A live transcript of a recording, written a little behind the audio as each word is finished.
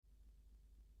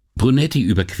Brunetti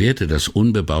überquerte das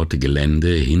unbebaute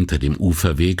Gelände hinter dem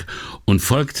Uferweg und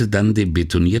folgte dann dem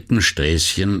betonierten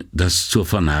Sträßchen, das zur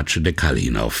Fornace de Calle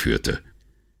hinaufführte.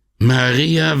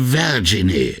 »Maria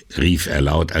Vergine«, rief er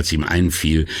laut, als ihm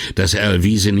einfiel, dass er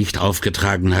Elvise nicht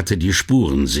aufgetragen hatte, die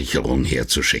Spurensicherung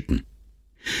herzuschicken.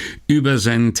 Über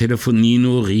sein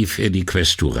Telefonino rief er die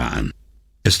Questura an.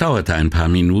 Es dauerte ein paar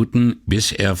Minuten,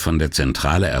 bis er von der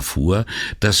Zentrale erfuhr,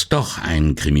 dass doch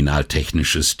ein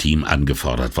kriminaltechnisches Team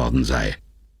angefordert worden sei.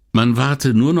 Man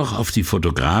warte nur noch auf die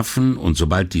Fotografen und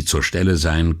sobald die zur Stelle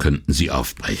seien, könnten sie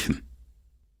aufbrechen.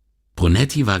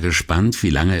 Brunetti war gespannt,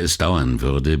 wie lange es dauern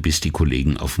würde, bis die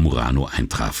Kollegen auf Murano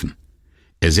eintrafen.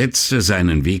 Er setzte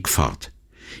seinen Weg fort.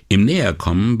 Im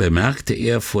Näherkommen bemerkte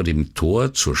er vor dem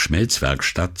Tor zur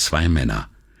Schmelzwerkstatt 2 Männer.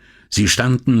 Sie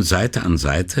standen Seite an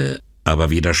Seite,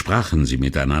 aber weder sprachen sie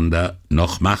miteinander,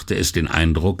 noch machte es den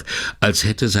Eindruck, als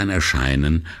hätte sein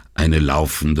Erscheinen eine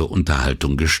laufende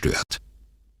Unterhaltung gestört.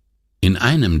 In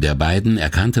einem der beiden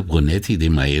erkannte Brunetti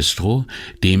den Maestro,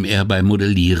 dem er beim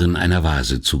Modellieren einer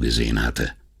Vase zugesehen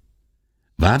hatte.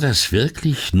 War das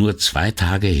wirklich nur 2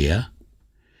 Tage her?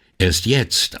 Erst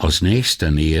jetzt, aus nächster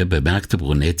Nähe, bemerkte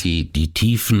Brunetti die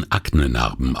tiefen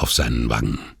Aknenarben auf seinen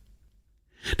Wangen.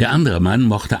 Der andere Mann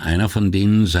mochte einer von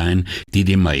denen sein, die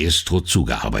dem Maestro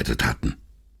zugearbeitet hatten.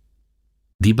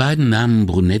 Die beiden nahmen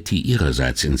Brunetti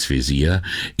ihrerseits ins Visier,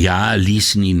 ja,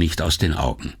 ließen ihn nicht aus den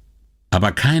Augen.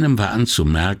 Aber keinem war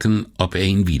anzumerken, ob er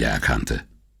ihn wiedererkannte.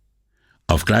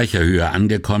 Auf gleicher Höhe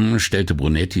angekommen, stellte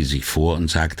Brunetti sich vor und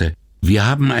sagte: »Wir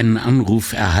haben einen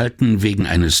Anruf erhalten wegen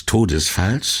eines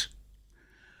Todesfalls?«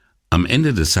 Am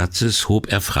Ende des Satzes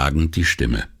hob er fragend die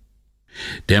Stimme.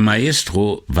 Der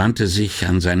Maestro wandte sich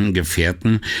an seinen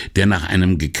Gefährten, der nach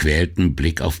einem gequälten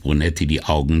Blick auf Brunetti die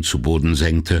Augen zu Boden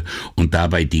senkte und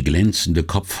dabei die glänzende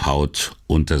Kopfhaut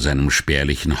unter seinem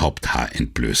spärlichen Haupthaar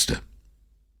entblößte.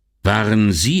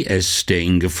 »Waren Sie es, der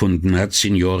ihn gefunden hat,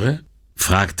 Signore?«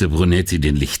 fragte Brunetti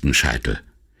den lichten Scheitel.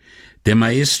 Der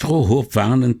Maestro hob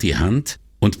warnend die Hand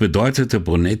und bedeutete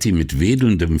Brunetti mit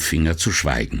wedelndem Finger zu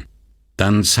schweigen.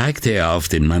 Dann zeigte er auf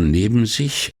den Mann neben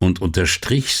sich und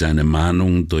unterstrich seine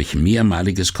Mahnung durch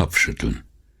mehrmaliges Kopfschütteln.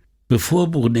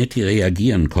 Bevor Brunetti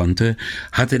reagieren konnte,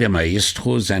 hatte der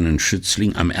Maestro seinen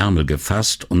Schützling am Ärmel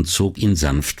gefasst und zog ihn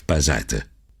sanft beiseite.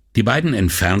 Die beiden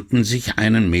entfernten sich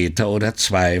 1 Meter oder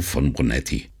 2 von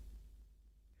Brunetti.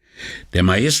 Der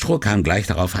Maestro kam gleich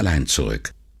darauf allein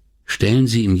zurück. »Stellen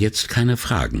Sie ihm jetzt keine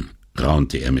Fragen«,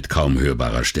 raunte er mit kaum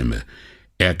hörbarer Stimme.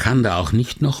 »Er kann da auch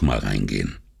nicht nochmal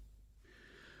reingehen.«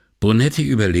 Brunetti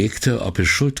überlegte, ob es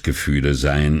Schuldgefühle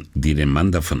seien, die den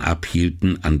Mann davon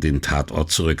abhielten, an den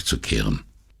Tatort zurückzukehren.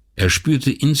 Er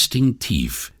spürte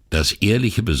instinktiv, dass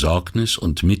ehrliche Besorgnis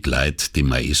und Mitleid dem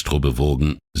Maestro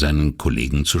bewogen, seinen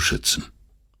Kollegen zu schützen.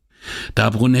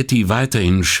 Da Brunetti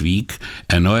weiterhin schwieg,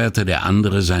 erneuerte der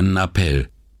andere seinen Appell.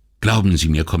 »Glauben Sie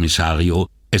mir, Kommissario,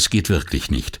 es geht wirklich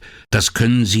nicht. Das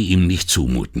können Sie ihm nicht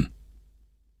zumuten.«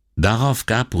 Darauf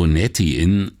gab Brunetti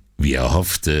in, wie er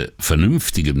hoffte,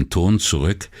 vernünftigem Ton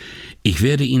zurück: »Ich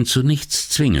werde ihn zu nichts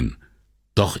zwingen,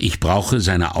 doch ich brauche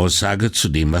seine Aussage zu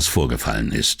dem, was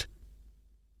vorgefallen ist.«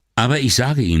 »Aber ich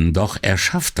sage Ihnen doch, er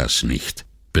schafft das nicht«,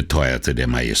 beteuerte der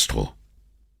Maestro.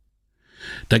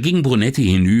 Da ging Brunetti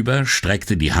hinüber,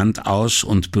 streckte die Hand aus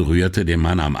und berührte den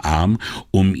Mann am Arm,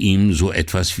 um ihm so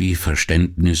etwas wie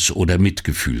Verständnis oder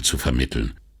Mitgefühl zu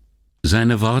vermitteln.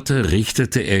 Seine Worte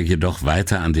richtete er jedoch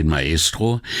weiter an den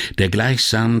Maestro, der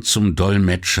gleichsam zum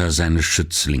Dolmetscher seines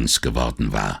Schützlings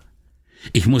geworden war.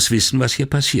 »Ich muss wissen, was hier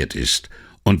passiert ist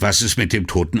und was es mit dem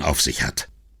Toten auf sich hat.«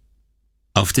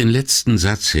 Auf den letzten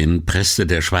Satz hin presste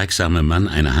der schweigsame Mann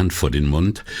eine Hand vor den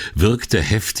Mund, wirkte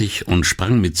heftig und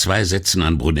sprang mit 2 Sätzen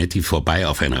an Brunetti vorbei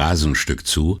auf ein Rasenstück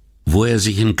zu, wo er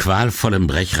sich in qualvollem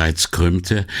Brechreiz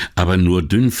krümmte, aber nur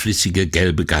dünnflissige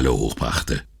gelbe Galle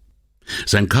hochbrachte.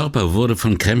 Sein Körper wurde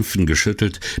von Krämpfen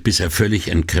geschüttelt, bis er völlig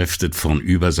entkräftet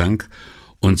vornübersank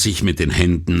und sich mit den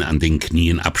Händen an den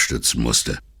Knien abstützen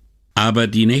musste. Aber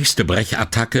die nächste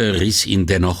Brechattacke riss ihn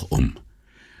dennoch um.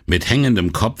 Mit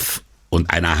hängendem Kopf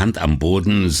und einer Hand am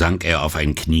Boden sank er auf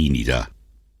ein Knie nieder.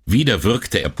 Wieder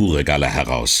würgte er pure Galle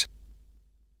heraus.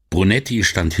 Brunetti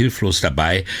stand hilflos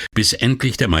dabei, bis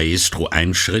endlich der Maestro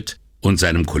einschritt und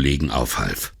seinem Kollegen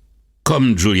aufhalf.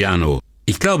 »Komm, Giuliano,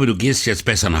 ich glaube, du gehst jetzt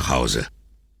besser nach Hause.«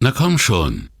 »Na komm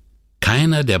schon.«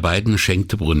 Keiner der beiden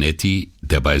schenkte Brunetti,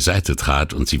 der beiseite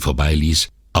trat und sie vorbeiließ,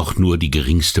 auch nur die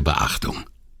geringste Beachtung.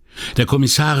 Der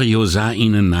Kommissario sah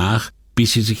ihnen nach,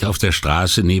 bis sie sich auf der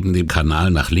Straße neben dem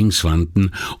Kanal nach links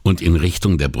wandten und in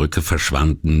Richtung der Brücke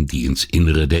verschwanden, die ins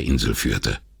Innere der Insel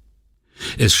führte.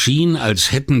 Es schien,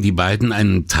 als hätten die beiden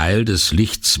einen Teil des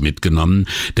Lichts mitgenommen,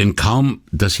 denn kaum,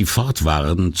 dass sie fort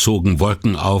waren, zogen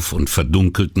Wolken auf und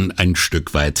verdunkelten ein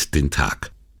Stück weit den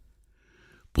Tag.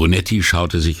 Brunetti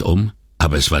schaute sich um,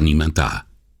 aber es war niemand da.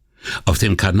 Auf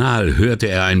dem Kanal hörte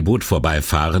er ein Boot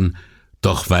vorbeifahren,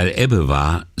 doch weil Ebbe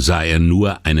war, sah er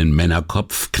nur einen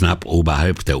Männerkopf knapp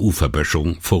oberhalb der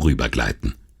Uferböschung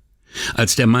vorübergleiten.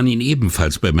 Als der Mann ihn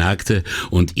ebenfalls bemerkte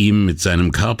und ihm mit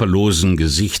seinem körperlosen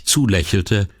Gesicht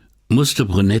zulächelte, musste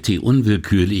Brunetti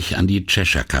unwillkürlich an die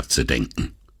Cheshire-Katze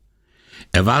denken.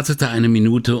 Er wartete eine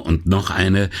Minute und noch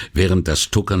eine, während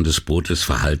das Tuckern des Bootes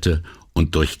verhallte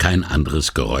und durch kein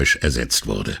anderes Geräusch ersetzt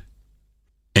wurde.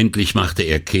 Endlich machte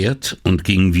er kehrt und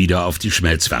ging wieder auf die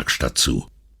Schmelzwerkstatt zu.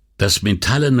 Das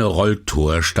metallene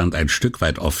Rolltor stand ein Stück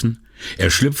weit offen.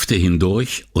 Er schlüpfte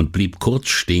hindurch und blieb kurz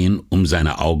stehen, um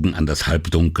seine Augen an das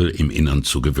Halbdunkel im Innern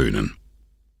zu gewöhnen.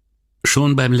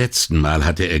 Schon beim letzten Mal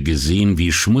hatte er gesehen,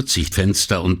 wie schmutzig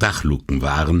Fenster und Dachluken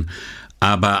waren,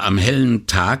 aber am hellen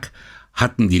Tag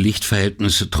hatten die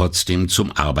Lichtverhältnisse trotzdem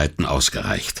zum Arbeiten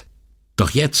ausgereicht.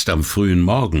 Doch jetzt am frühen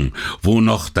Morgen, wo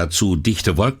noch dazu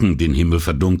dichte Wolken den Himmel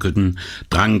verdunkelten,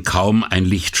 drang kaum ein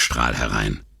Lichtstrahl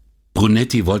herein.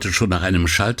 Brunetti wollte schon nach einem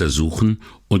Schalter suchen,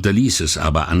 unterließ es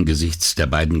aber angesichts der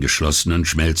beiden geschlossenen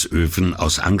Schmelzöfen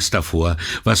aus Angst davor,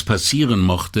 was passieren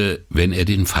mochte, wenn er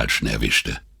den Falschen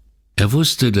erwischte. Er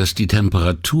wusste, dass die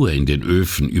Temperatur in den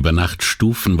Öfen über Nacht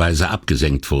stufenweise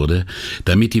abgesenkt wurde,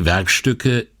 damit die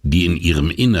Werkstücke, die in ihrem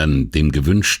Innern dem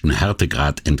gewünschten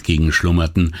Härtegrad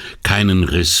entgegenschlummerten, keinen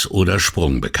Riss oder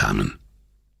Sprung bekamen.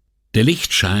 Der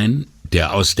Lichtschein,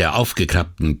 der aus der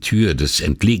aufgeklappten Tür des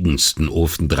entlegensten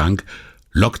Ofen drang,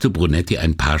 lockte Brunetti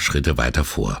ein paar Schritte weiter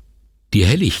vor. Die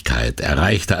Helligkeit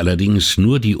erreichte allerdings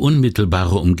nur die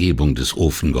unmittelbare Umgebung des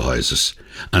Ofengehäuses.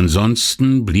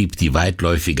 Ansonsten blieb die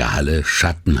weitläufige Halle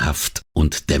schattenhaft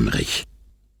und dämmerig.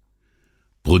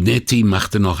 Brunetti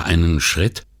machte noch einen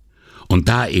Schritt, und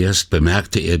da erst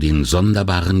bemerkte er den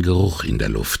sonderbaren Geruch in der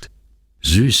Luft.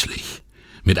 Süßlich,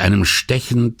 mit einem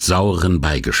stechend sauren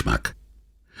Beigeschmack.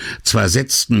 Zwar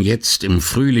setzten jetzt im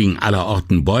Frühling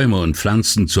allerorten Bäume und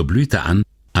Pflanzen zur Blüte an,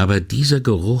 aber dieser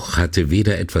Geruch hatte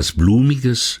weder etwas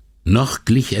Blumiges, noch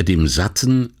glich er dem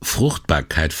satten,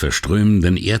 Fruchtbarkeit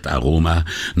verströmenden Erdaroma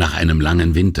nach einem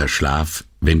langen Winterschlaf,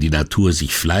 wenn die Natur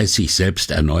sich fleißig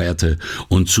selbst erneuerte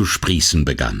und zu sprießen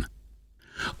begann.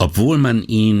 Obwohl man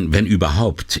ihn, wenn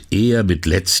überhaupt, eher mit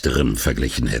letzterem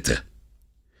verglichen hätte.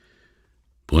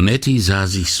 Brunetti sah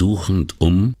sich suchend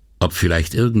um, ob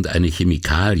vielleicht irgendeine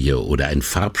Chemikalie oder ein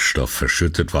Farbstoff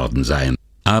verschüttet worden seien,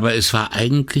 aber es war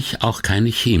eigentlich auch keine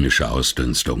chemische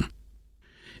Ausdünstung.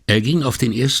 Er ging auf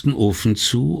den ersten Ofen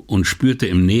zu und spürte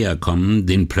im Näherkommen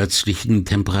den plötzlichen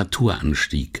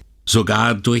Temperaturanstieg,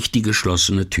 sogar durch die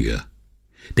geschlossene Tür.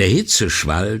 Der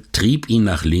Hitzeschwall trieb ihn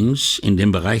nach links in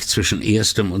den Bereich zwischen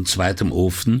erstem und zweitem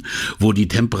Ofen, wo die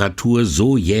Temperatur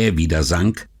so jäh wieder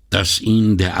sank, dass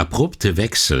ihn der abrupte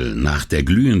Wechsel nach der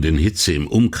glühenden Hitze im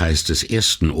Umkreis des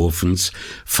ersten Ofens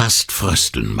fast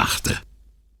frösteln machte.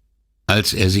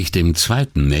 Als er sich dem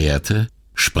zweiten näherte,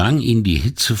 sprang ihn die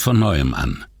Hitze von neuem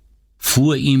an,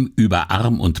 fuhr ihm über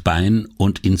Arm und Bein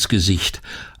und ins Gesicht,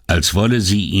 als wolle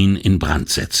sie ihn in Brand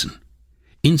setzen.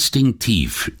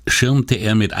 Instinktiv schirmte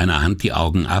er mit einer Hand die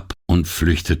Augen ab und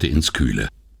flüchtete ins Kühle.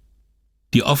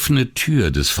 Die offene Tür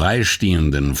des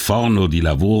freistehenden Forno di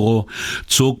Lavoro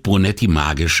zog Brunetti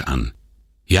magisch an.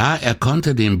 Ja, er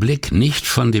konnte den Blick nicht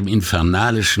von dem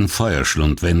infernalischen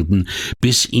Feuerschlund wenden,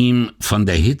 bis ihm von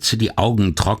der Hitze die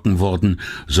Augen trocken wurden,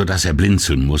 so dass er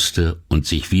blinzeln musste und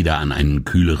sich wieder an einen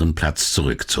kühleren Platz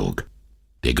zurückzog.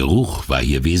 Der Geruch war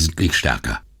hier wesentlich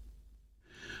stärker.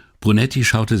 Brunetti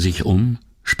schaute sich um,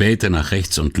 spähte nach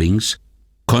rechts und links,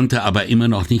 konnte aber immer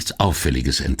noch nichts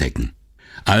Auffälliges entdecken.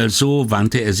 Also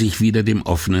wandte er sich wieder dem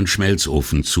offenen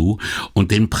Schmelzofen zu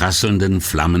und den prasselnden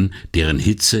Flammen, deren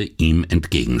Hitze ihm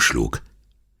entgegenschlug.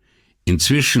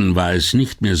 Inzwischen war es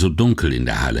nicht mehr so dunkel in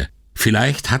der Halle.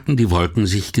 Vielleicht hatten die Wolken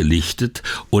sich gelichtet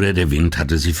oder der Wind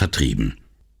hatte sie vertrieben.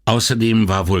 Außerdem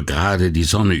war wohl gerade die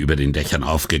Sonne über den Dächern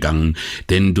aufgegangen,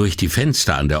 denn durch die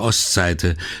Fenster an der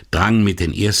Ostseite drang mit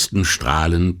den ersten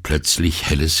Strahlen plötzlich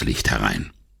helles Licht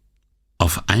herein.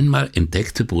 Auf einmal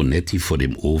entdeckte Brunetti vor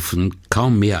dem Ofen,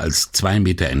 kaum mehr als 2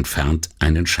 Meter entfernt,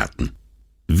 einen Schatten.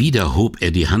 Wieder hob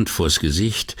er die Hand vors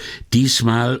Gesicht,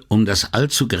 diesmal um das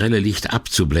allzu grelle Licht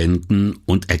abzublenden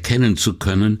und erkennen zu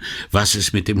können, was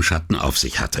es mit dem Schatten auf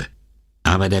sich hatte.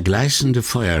 Aber der gleißende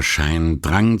Feuerschein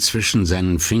drang zwischen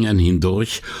seinen Fingern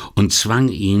hindurch und zwang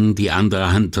ihn, die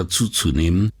andere Hand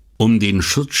dazuzunehmen, um den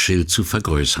Schutzschild zu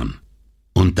vergrößern.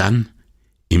 Und dann,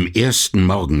 im ersten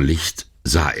Morgenlicht,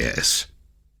 sah er es.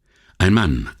 Ein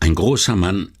Mann, ein großer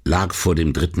Mann, lag vor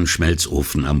dem dritten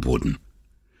Schmelzofen am Boden.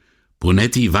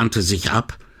 Brunetti wandte sich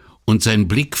ab und sein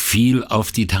Blick fiel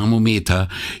auf die Thermometer,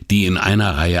 die in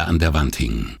einer Reihe an der Wand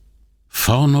hingen.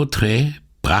 Forno 3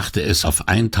 brachte es auf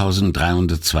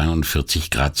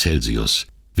 1342 Grad Celsius,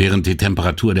 während die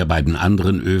Temperatur der beiden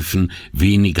anderen Öfen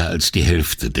weniger als die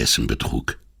Hälfte dessen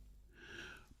betrug.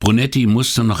 Brunetti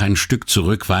musste noch ein Stück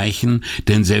zurückweichen,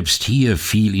 denn selbst hier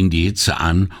fiel ihn die Hitze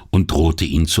an und drohte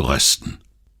ihn zu rösten.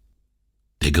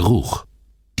 Der Geruch,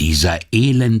 dieser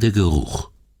elende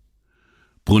Geruch.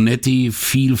 Brunetti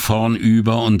fiel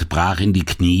vornüber und brach in die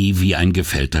Knie wie ein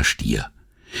gefällter Stier.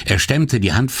 Er stemmte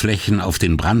die Handflächen auf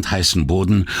den brandheißen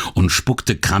Boden und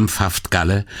spuckte krampfhaft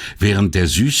Galle, während der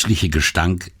süßliche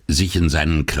Gestank sich in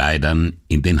seinen Kleidern,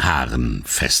 in den Haaren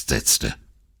festsetzte.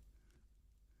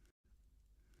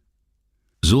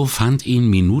 So fand ihn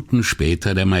Minuten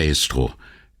später der Maestro.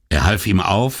 Er half ihm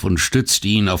auf und stützte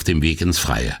ihn auf dem Weg ins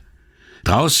Freie.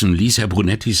 Draußen ließ er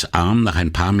Brunettis Arm nach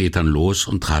ein paar Metern los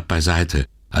und trat beiseite,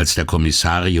 als der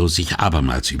Kommissario sich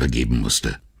abermals übergeben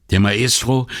musste. Der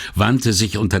Maestro wandte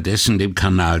sich unterdessen dem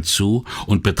Kanal zu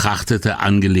und betrachtete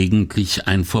angelegentlich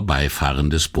ein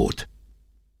vorbeifahrendes Boot.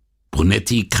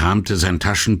 Brunetti kramte sein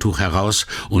Taschentuch heraus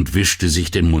und wischte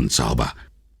sich den Mund sauber.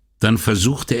 Dann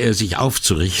versuchte er sich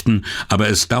aufzurichten, aber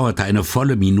es dauerte eine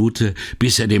volle Minute,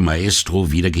 bis er dem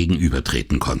Maestro wieder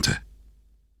gegenübertreten konnte.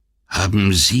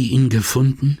 »Haben Sie ihn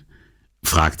gefunden?«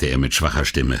 fragte er mit schwacher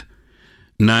Stimme.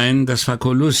 »Nein, das war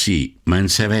Colussi, mein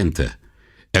Servente.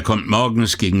 Er kommt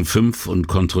morgens gegen 5 und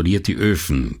kontrolliert die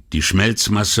Öfen, die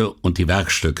Schmelzmasse und die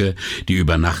Werkstücke, die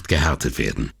über Nacht gehärtet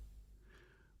werden.«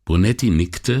 Brunetti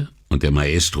nickte und der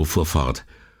Maestro fuhr fort.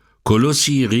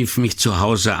 »Colussi rief mich zu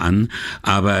Hause an,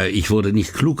 aber ich wurde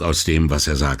nicht klug aus dem, was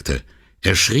er sagte.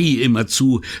 Er schrie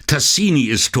immerzu, »Tassini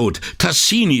ist tot!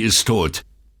 Tassini ist tot!«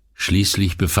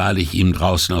 Schließlich befahl ich ihm,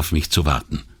 draußen auf mich zu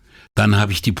warten. Dann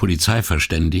habe ich die Polizei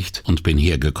verständigt und bin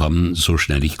hergekommen, so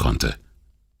schnell ich konnte.«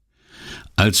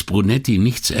 Als Brunetti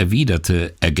nichts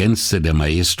erwiderte, ergänzte der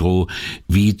Maestro,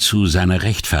 wie zu seiner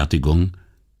Rechtfertigung,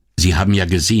 »Sie haben ja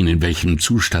gesehen, in welchem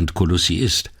Zustand Colussi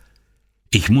ist.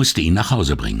 Ich musste ihn nach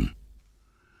Hause bringen.«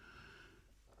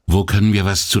 »Wo können wir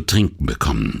was zu trinken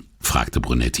bekommen?« fragte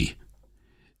Brunetti.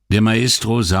 Der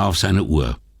Maestro sah auf seine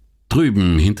Uhr.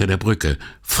 »Drüben, hinter der Brücke.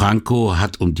 Franco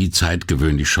hat um die Zeit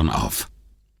gewöhnlich schon auf.«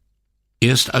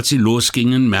 Erst als sie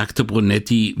losgingen, merkte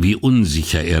Brunetti, wie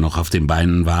unsicher er noch auf den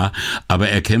Beinen war, aber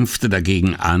er kämpfte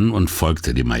dagegen an und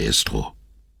folgte dem Maestro.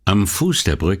 Am Fuß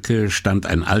der Brücke stand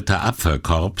ein alter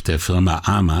Abfallkorb der Firma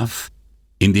Amaf,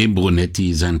 in dem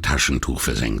Brunetti sein Taschentuch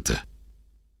versenkte.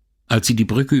 Als sie die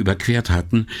Brücke überquert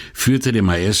hatten, führte der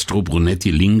Maestro Brunetti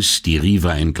links die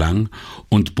Riva entlang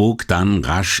und bog dann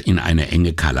rasch in eine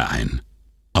enge Kalle ein.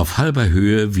 Auf halber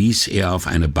Höhe wies er auf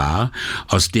eine Bar,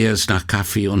 aus der es nach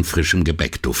Kaffee und frischem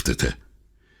Gebäck duftete.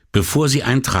 Bevor sie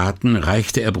eintraten,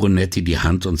 reichte er Brunetti die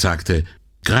Hand und sagte,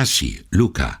 »Grazie,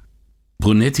 Luca.«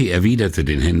 Brunetti erwiderte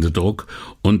den Händedruck,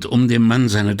 und um dem Mann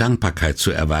seine Dankbarkeit zu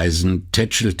erweisen,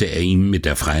 tätschelte er ihm mit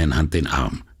der freien Hand den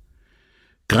Arm.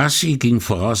 Grassi ging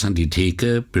voraus an die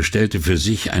Theke, bestellte für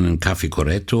sich einen Caffè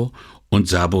Corretto und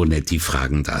sah Brunetti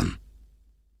fragend an.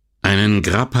 Einen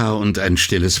Grappa und ein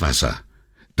stilles Wasser.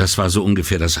 Das war so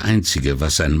ungefähr das Einzige,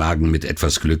 was sein Magen mit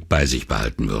etwas Glück bei sich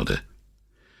behalten würde.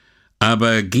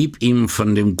 »Aber gib ihm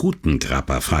von dem guten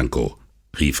Grappa, Franco«,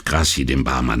 rief Grassi dem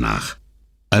Barmann nach.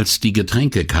 Als die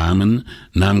Getränke kamen,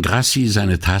 nahm Grassi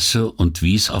seine Tasse und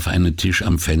wies auf einen Tisch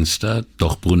am Fenster,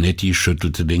 doch Brunetti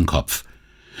schüttelte den Kopf.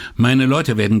 »Meine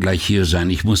Leute werden gleich hier sein,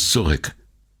 ich muss zurück.«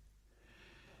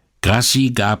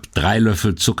 Grassi gab 3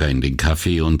 Löffel Zucker in den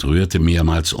Kaffee und rührte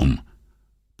mehrmals um.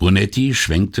 Brunetti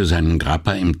schwenkte seinen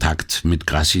Grappa im Takt mit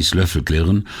Grassis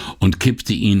Löffelklirren und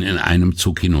kippte ihn in einem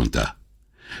Zug hinunter.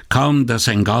 Kaum, dass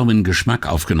sein Gaumen Geschmack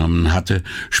aufgenommen hatte,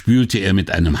 spülte er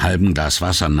mit einem halben Glas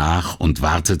Wasser nach und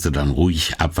wartete dann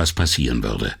ruhig ab, was passieren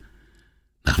würde.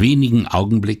 Nach wenigen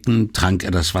Augenblicken trank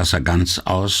er das Wasser ganz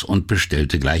aus und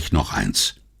bestellte gleich noch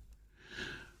eins.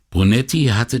 Brunetti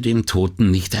hatte den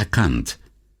Toten nicht erkannt.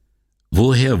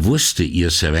 Woher wusste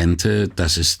ihr Servente,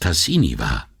 dass es Tassini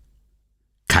war?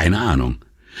 Keine Ahnung.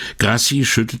 Grassi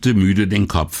schüttelte müde den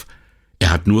Kopf. Er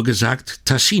hat nur gesagt,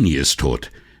 Tassini ist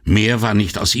tot. Mehr war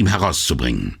nicht aus ihm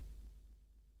herauszubringen.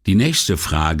 Die nächste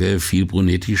Frage fiel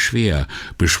Brunetti schwer,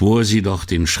 beschwor sie doch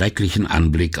den schrecklichen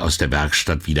Anblick aus der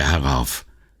Werkstatt wieder herauf.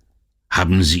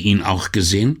 »Haben Sie ihn auch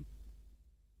gesehen?«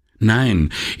 »Nein,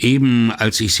 eben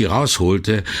als ich Sie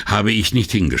rausholte, habe ich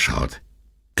nicht hingeschaut.«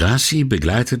 Grassi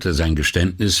begleitete sein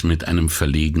Geständnis mit einem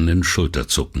verlegenen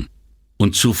Schulterzucken.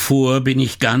 Und zuvor bin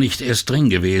ich gar nicht erst drin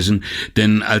gewesen,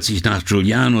 denn als ich nach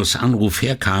Giulianos Anruf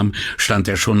herkam, stand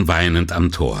er schon weinend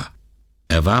am Tor.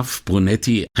 Er warf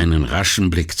Brunetti einen raschen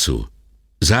Blick zu.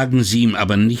 »Sagen Sie ihm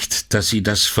aber nicht, dass Sie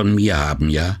das von mir haben,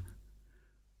 ja?«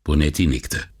 Brunetti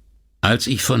nickte. »Als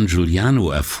ich von Giuliano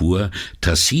erfuhr,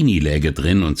 Tassini läge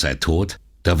drin und sei tot,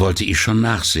 da wollte ich schon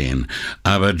nachsehen,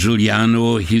 aber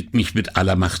Giuliano hielt mich mit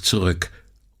aller Macht zurück,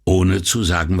 ohne zu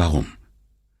sagen warum.«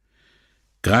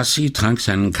 Grassi trank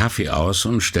seinen Kaffee aus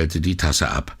und stellte die Tasse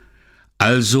ab.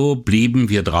 Also blieben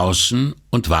wir draußen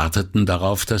und warteten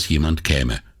darauf, dass jemand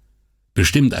käme.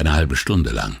 Bestimmt eine halbe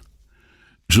Stunde lang.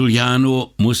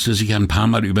 Giuliano musste sich ein paar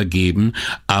Mal übergeben,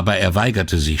 aber er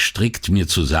weigerte sich strikt, mir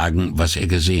zu sagen, was er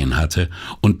gesehen hatte,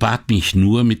 und bat mich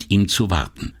nur, mit ihm zu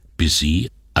warten, bis Sie,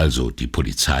 also die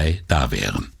Polizei, da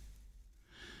wären.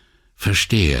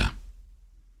 »Verstehe.«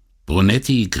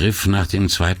 Brunetti griff nach dem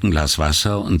zweiten Glas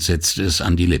Wasser und setzte es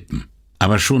an die Lippen.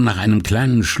 Aber schon nach einem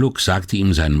kleinen Schluck sagte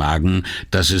ihm sein Magen,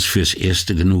 dass es fürs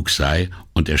Erste genug sei,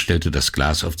 und er stellte das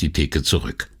Glas auf die Theke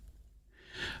zurück.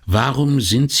 »Warum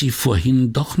sind Sie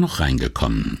vorhin doch noch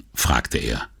reingekommen?« fragte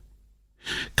er.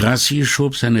 Grassi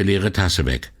schob seine leere Tasse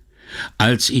weg.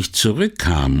 »Als ich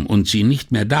zurückkam und Sie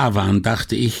nicht mehr da waren,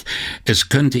 dachte ich, es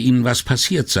könnte Ihnen was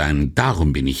passiert sein.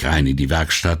 Darum bin ich rein in die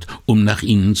Werkstatt, um nach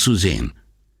Ihnen zu sehen.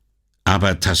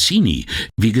 Aber Tassini,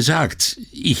 wie gesagt,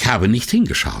 ich habe nicht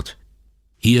hingeschaut.«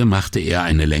 Hier machte er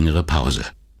eine längere Pause.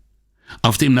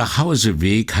 Auf dem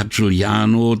Nachhauseweg hat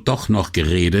Giuliano doch noch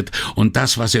geredet, und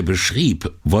das, was er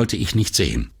beschrieb, wollte ich nicht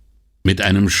sehen. Mit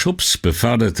einem Schubs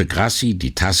beförderte Grassi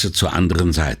die Tasse zur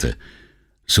anderen Seite.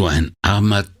 So ein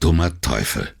armer, dummer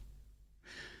Teufel.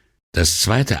 Das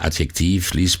zweite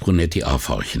Adjektiv ließ Brunetti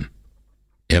aufhorchen.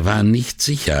 Er war nicht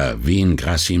sicher, wen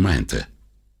Grassi meinte.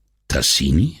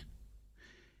 Tassini?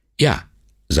 »Ja«,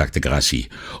 sagte Grassi,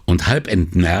 und halb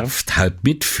entnervt, halb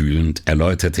mitfühlend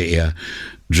erläuterte er,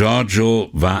 »Giorgio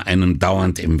war einem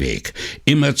dauernd im Weg.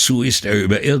 Immerzu ist er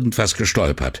über irgendwas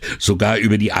gestolpert, sogar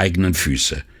über die eigenen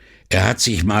Füße. Er hat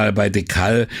sich mal bei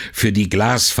Deccal für die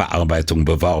Glasverarbeitung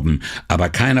beworben, aber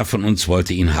keiner von uns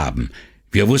wollte ihn haben.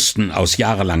 Wir wussten aus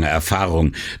jahrelanger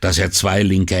Erfahrung, dass er 2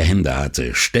 linke Hände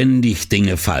hatte, ständig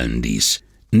Dinge fallen ließ.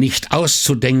 Nicht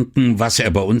auszudenken, was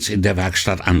er bei uns in der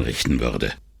Werkstatt anrichten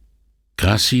würde.«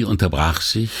 Grassi unterbrach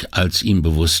sich, als ihm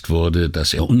bewusst wurde,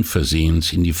 dass er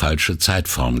unversehens in die falsche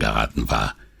Zeitform geraten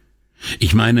war.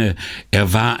 Ich meine,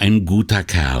 er war ein guter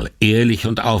Kerl, ehrlich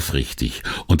und aufrichtig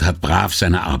und hat brav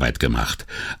seine Arbeit gemacht.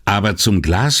 Aber zum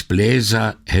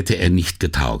Glasbläser hätte er nicht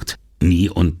getaugt, nie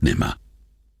und nimmer.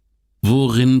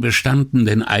 Worin bestanden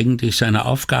denn eigentlich seine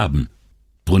Aufgaben?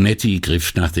 Brunetti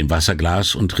griff nach dem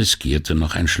Wasserglas und riskierte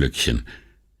noch ein Schlückchen.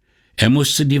 Er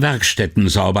musste die Werkstätten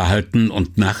sauber halten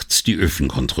und nachts die Öfen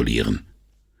kontrollieren.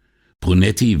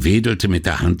 Brunetti wedelte mit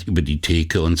der Hand über die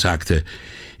Theke und sagte,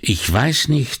 »Ich weiß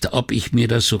nicht, ob ich mir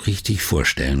das so richtig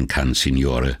vorstellen kann,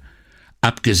 Signore.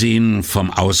 Abgesehen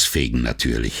vom Ausfegen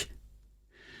natürlich.«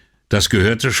 »Das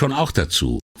gehörte schon auch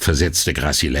dazu«, versetzte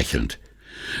Grassi lächelnd.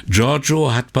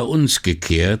 »Giorgio hat bei uns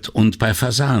gekehrt und bei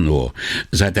Fasano,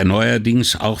 seit er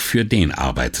neuerdings auch für den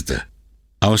arbeitete.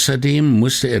 Außerdem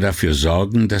musste er dafür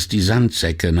sorgen, dass die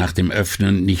Sandsäcke nach dem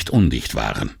Öffnen nicht undicht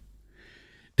waren.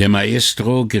 Der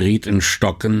Maestro geriet in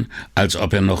Stocken, als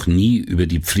ob er noch nie über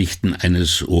die Pflichten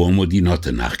eines uomo di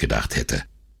notte nachgedacht hätte.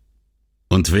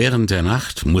 Und während der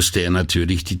Nacht musste er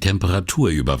natürlich die Temperatur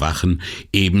überwachen,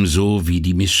 ebenso wie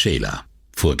die Miscela«,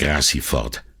 fuhr Grassi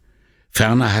fort.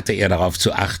 Ferner hatte er darauf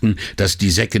zu achten, dass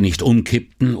die Säcke nicht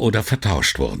umkippten oder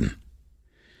vertauscht wurden.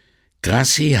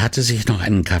 Grassi hatte sich noch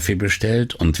einen Kaffee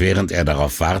bestellt, und während er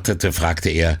darauf wartete,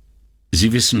 fragte er,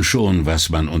 »Sie wissen schon, was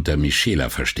man unter Miscela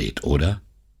versteht, oder?«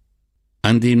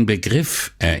 An den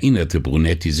Begriff erinnerte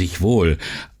Brunetti sich wohl,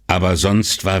 aber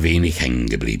sonst war wenig hängen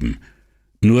geblieben.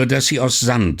 Nur, dass sie aus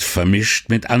Sand vermischt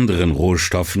mit anderen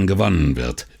Rohstoffen gewonnen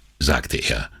wird, sagte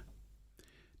er.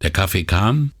 Der Kaffee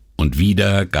kam, und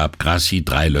wieder gab Grassi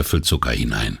 3 Löffel Zucker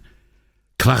hinein.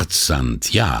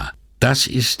 Quarzsand, ja, das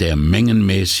ist der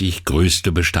mengenmäßig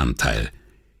größte Bestandteil.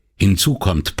 Hinzu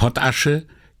kommt Pottasche,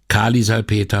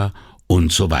 Kalisalpeter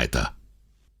und so weiter.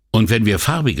 Und wenn wir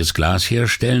farbiges Glas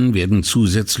herstellen, werden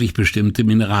zusätzlich bestimmte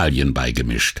Mineralien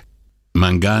beigemischt.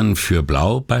 Mangan für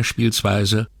Blau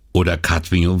beispielsweise oder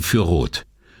Cadmium für Rot.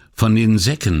 Von den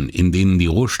Säcken, in denen die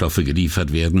Rohstoffe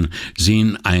geliefert werden,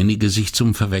 sehen einige sich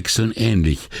zum Verwechseln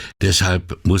ähnlich,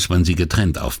 deshalb muss man sie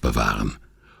getrennt aufbewahren.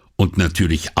 Und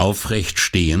natürlich aufrecht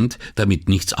stehend, damit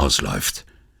nichts ausläuft.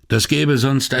 Das gäbe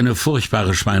sonst eine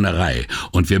furchtbare Schweinerei,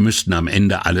 und wir müssten am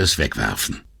Ende alles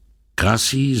wegwerfen.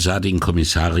 Grassi sah den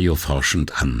Kommissario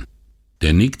forschend an.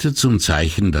 Der nickte zum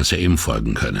Zeichen, dass er ihm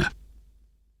folgen könne.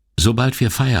 Sobald wir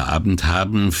Feierabend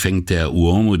haben, fängt der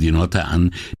Uomo di Notte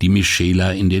an, die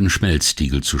Miscela in den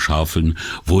Schmelztiegel zu schaufeln,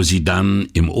 wo sie dann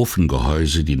im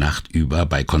Ofengehäuse die Nacht über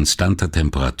bei konstanter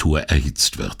Temperatur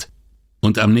erhitzt wird.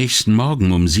 Und am nächsten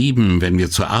Morgen um 7, wenn wir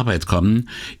zur Arbeit kommen,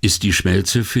 ist die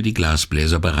Schmelze für die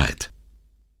Glasbläser bereit.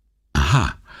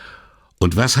 Aha.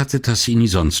 Und was hatte Tassini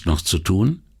sonst noch zu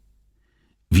tun?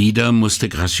 Wieder musste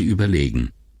Grassi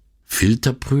überlegen.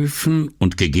 Filter prüfen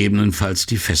und gegebenenfalls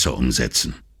die Fässer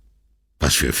umsetzen.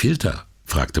 »Was für Filter?«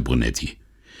 fragte Brunetti.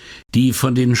 »Die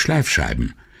von den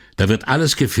Schleifscheiben. Da wird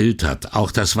alles gefiltert,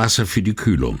 auch das Wasser für die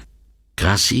Kühlung.«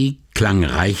 Grassi klang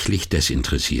reichlich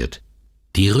desinteressiert.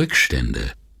 »Die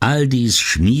Rückstände, all dies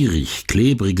schmierig,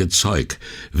 klebrige Zeug,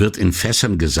 wird in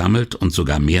Fässern gesammelt und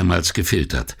sogar mehrmals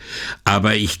gefiltert.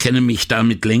 Aber ich kenne mich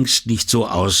damit längst nicht so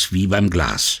aus wie beim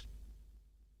Glas.«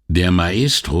 Der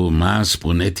Maestro maß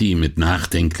Brunetti mit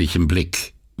nachdenklichem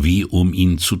Blick, wie um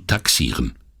ihn zu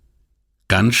taxieren.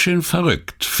 »Ganz schön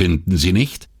verrückt, finden Sie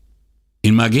nicht?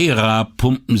 In Marghera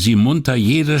pumpen sie munter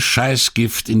jedes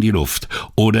Scheißgift in die Luft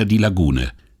oder die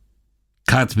Lagune.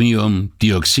 Cadmium,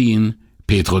 Dioxin,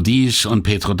 Petrodis und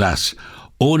Petrodas,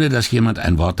 ohne dass jemand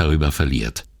ein Wort darüber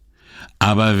verliert.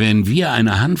 Aber wenn wir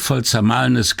eine Handvoll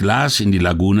zermahlenes Glas in die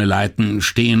Lagune leiten,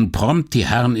 stehen prompt die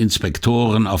Herren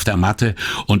Inspektoren auf der Matte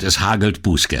und es hagelt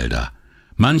Bußgelder.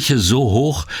 Manche so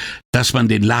hoch, dass man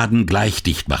den Laden gleich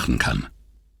dicht machen kann.«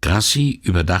 Grassi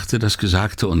überdachte das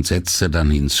Gesagte und setzte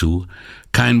dann hinzu,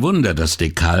 kein Wunder, dass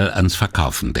Dekal ans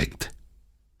Verkaufen denkt.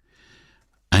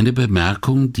 Eine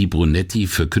Bemerkung, die Brunetti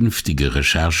für künftige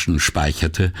Recherchen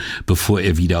speicherte, bevor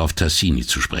er wieder auf Tassini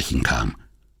zu sprechen kam.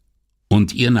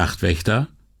 Und Ihr Nachtwächter?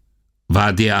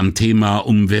 War der am Thema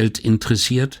Umwelt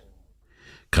interessiert?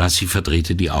 Grassi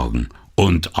verdrehte die Augen.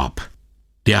 Und ob?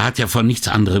 Der hat ja von nichts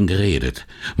anderem geredet.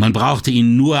 Man brauchte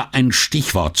ihm nur ein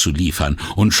Stichwort zu liefern,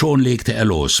 und schon legte er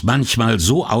los, manchmal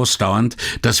so ausdauernd,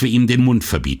 dass wir ihm den Mund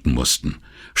verbieten mussten.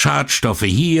 Schadstoffe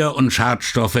hier und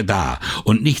Schadstoffe da,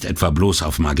 und nicht etwa bloß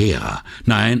auf Marghera.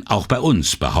 Nein, auch bei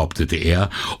uns, behauptete er,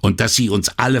 und dass sie uns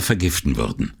alle vergiften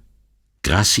würden.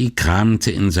 Grassi kramte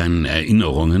in seinen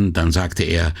Erinnerungen, dann sagte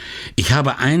er, ich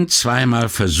habe 1-2 Mal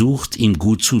versucht, ihm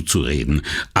gut zuzureden,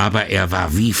 aber er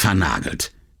war wie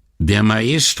vernagelt. Der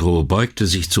Maestro beugte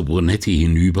sich zu Brunetti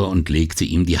hinüber und legte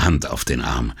ihm die Hand auf den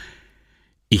Arm.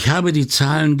 »Ich habe die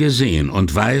Zahlen gesehen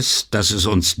und weiß, dass es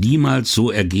uns niemals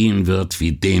so ergehen wird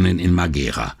wie denen in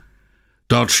Marghera.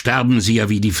 Dort sterben sie ja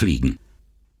wie die Fliegen.«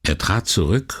 Er trat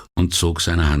zurück und zog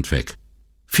seine Hand weg.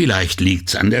 »Vielleicht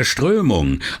liegt's an der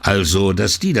Strömung, also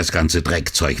dass die das ganze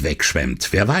Dreckzeug wegschwemmt,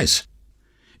 wer weiß.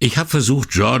 Ich habe versucht,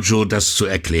 Giorgio das zu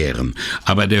erklären,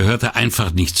 aber der hörte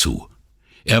einfach nicht zu.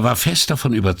 Er war fest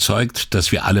davon überzeugt,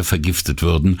 dass wir alle vergiftet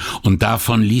würden, und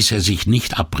davon ließ er sich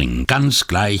nicht abbringen, ganz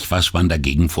gleich, was man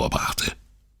dagegen vorbrachte.«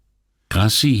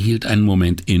 Grassi hielt einen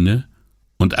Moment inne,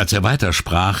 und als er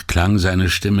weitersprach, klang seine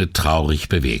Stimme traurig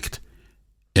bewegt.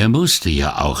 Er musste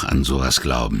ja auch an sowas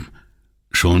glauben,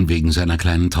 schon wegen seiner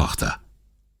kleinen Tochter.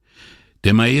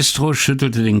 Der Maestro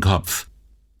schüttelte den Kopf.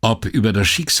 Ob über das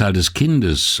Schicksal des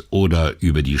Kindes oder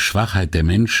über die Schwachheit der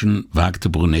Menschen,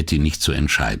 wagte Brunetti nicht zu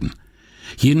entscheiden.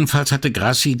 Jedenfalls hatte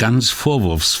Grassi ganz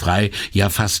vorwurfsfrei, ja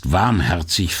fast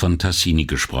warmherzig von Tassini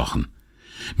gesprochen.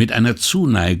 Mit einer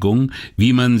Zuneigung,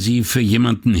 wie man sie für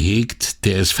jemanden hegt,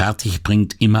 der es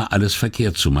fertigbringt, immer alles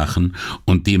verkehrt zu machen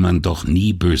und dem man doch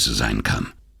nie böse sein kann.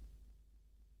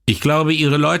 »Ich glaube,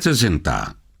 Ihre Leute sind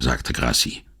da«, sagte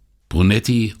Grassi.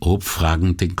 Brunetti hob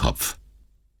fragend den Kopf.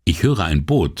 »Ich höre ein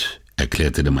Boot«,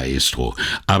 erklärte der Maestro,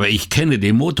 »aber ich kenne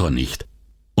den Motor nicht.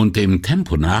 Und dem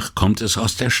Tempo nach kommt es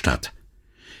aus der Stadt.«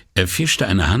 Er fischte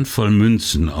eine Handvoll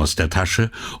Münzen aus der Tasche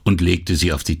und legte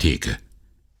sie auf die Theke.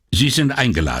 »Sie sind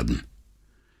eingeladen.«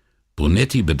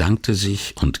 Brunetti bedankte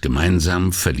sich und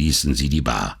gemeinsam verließen sie die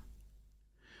Bar.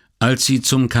 Als sie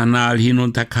zum Kanal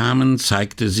hinunterkamen,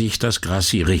 zeigte sich, dass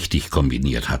Grassi richtig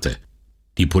kombiniert hatte.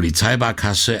 Die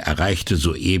Polizeibarkasse erreichte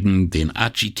soeben den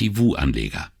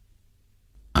Agitivu-Anleger.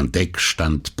 An Deck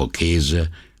stand Borghese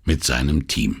mit seinem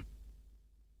Team.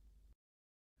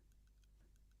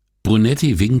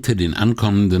 Brunetti winkte den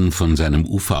Ankommenden von seinem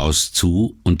Ufer aus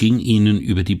zu und ging ihnen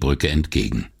über die Brücke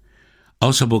entgegen.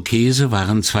 Außer Borghese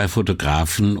waren 2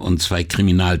 Fotografen und 2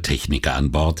 Kriminaltechniker an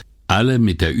Bord, alle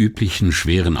mit der üblichen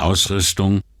schweren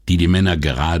Ausrüstung, die die Männer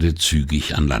gerade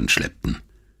zügig an Land schleppten.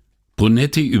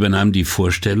 Brunetti übernahm die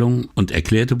Vorstellung und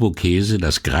erklärte Borghese,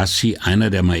 dass Grassi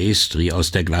einer der Maestri aus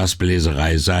der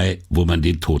Glasbläserei sei, wo man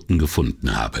den Toten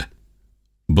gefunden habe.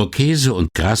 Borghese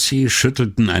und Grassi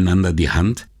schüttelten einander die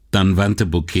Hand. Dann wandte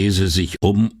Borghese sich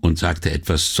um und sagte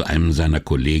etwas zu einem seiner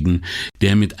Kollegen,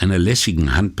 der mit einer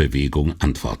lässigen Handbewegung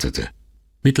antwortete.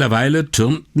 Mittlerweile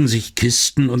türmten sich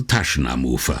Kisten und Taschen am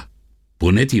Ufer.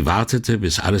 Brunetti wartete,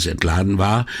 bis alles entladen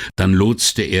war, dann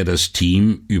lotste er das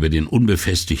Team über den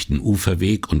unbefestigten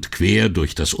Uferweg und quer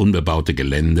durch das unbebaute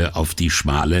Gelände auf die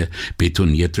schmale,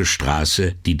 betonierte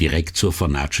Straße, die direkt zur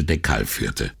Fornace del Cal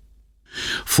führte.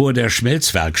 Vor der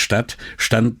Schmelzwerkstatt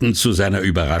standen zu seiner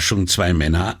Überraschung 2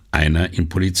 Männer, einer in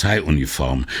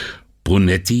Polizeiuniform.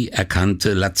 Brunetti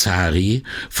erkannte Lazzari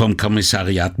vom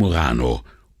Kommissariat Murano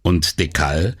und del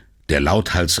Cal, der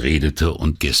lauthals redete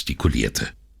und gestikulierte.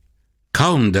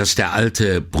 Kaum, dass der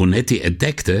Alte Brunetti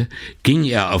entdeckte, ging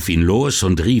er auf ihn los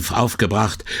und rief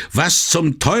aufgebracht: »Was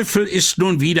zum Teufel ist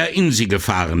nun wieder in Sie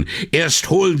gefahren? Erst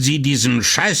holen Sie diesen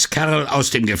Scheißkerl aus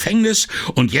dem Gefängnis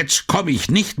und jetzt komme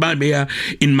ich nicht mal mehr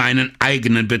in meinen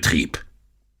eigenen Betrieb.«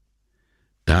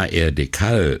 Da er del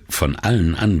Cal von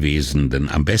allen Anwesenden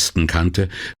am besten kannte,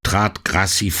 trat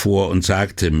Grassi vor und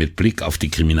sagte mit Blick auf die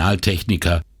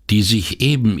Kriminaltechniker, die sich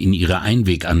eben in ihre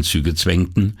Einweganzüge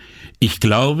zwängten: »Ich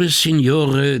glaube,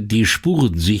 Signore, die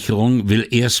Spurensicherung will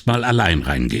erst mal allein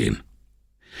reingehen.«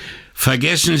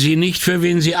 »Vergessen Sie nicht, für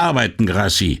wen Sie arbeiten,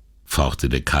 Grassi«, fauchte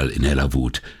del Cal in heller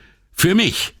Wut. »Für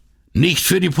mich, nicht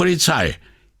für die Polizei.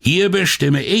 Hier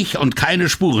bestimme ich und keine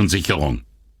Spurensicherung.«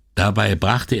 Dabei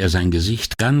brachte er sein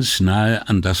Gesicht ganz nahe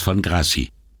an das von Grassi.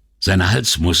 Seine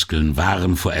Halsmuskeln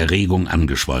waren vor Erregung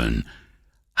angeschwollen.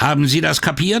 »Haben Sie das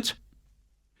kapiert?«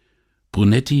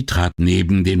 Brunetti trat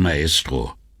neben den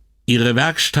Maestro. »Ihre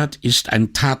Werkstatt ist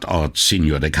ein Tatort,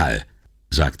 Signor del Cal«,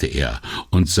 sagte er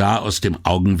und sah aus dem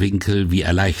Augenwinkel, wie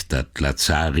erleichtert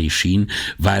Lazzari schien,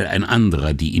 weil ein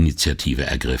anderer die Initiative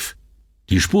ergriff.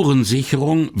 »Die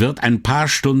Spurensicherung wird ein paar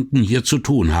Stunden hier zu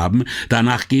tun haben,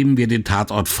 danach geben wir den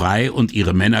Tatort frei und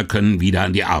Ihre Männer können wieder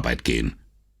an die Arbeit gehen.«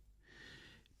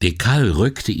 Del Cal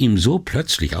rückte ihm so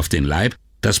plötzlich auf den Leib,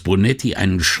 dass Brunetti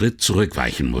einen Schritt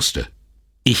zurückweichen musste.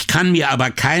 »Ich kann mir aber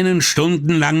keinen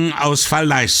stundenlangen Ausfall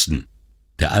leisten.«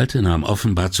 Der Alte nahm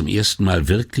offenbar zum ersten Mal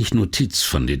wirklich Notiz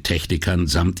von den Technikern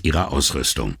samt ihrer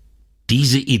Ausrüstung.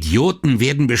 »Diese Idioten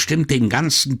werden bestimmt den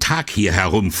ganzen Tag hier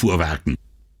herumfuhrwerken.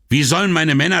 Wie sollen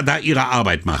meine Männer da ihre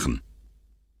Arbeit machen?«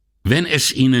 »Wenn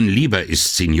es Ihnen lieber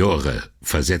ist, Signore«,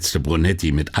 versetzte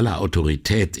Brunetti mit aller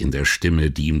Autorität in der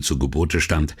Stimme, die ihm zu Gebote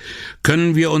stand,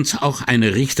 »können wir uns auch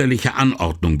eine richterliche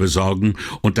Anordnung besorgen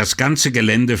und das ganze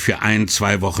Gelände für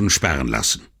 1-2 Wochen sperren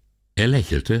lassen.« Er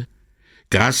lächelte.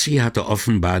 Grassi hatte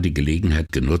offenbar die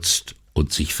Gelegenheit genutzt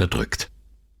und sich verdrückt.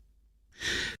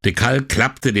 Del Cal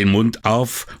klappte den Mund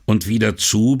auf und wieder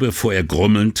zu, bevor er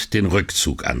grummelnd den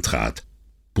Rückzug antrat.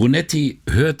 Brunetti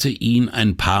hörte ihn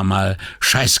ein paar Mal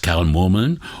 »Scheißkerl«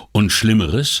 murmeln und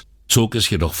Schlimmeres, zog es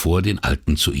jedoch vor, den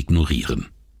Alten zu ignorieren.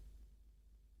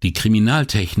 Die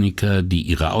Kriminaltechniker, die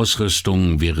ihre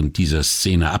Ausrüstung während dieser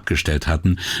Szene abgestellt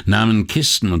hatten, nahmen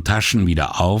Kisten und Taschen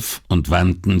wieder auf und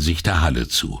wandten sich der Halle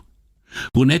zu.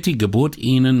 Brunetti gebot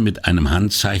ihnen mit einem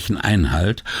Handzeichen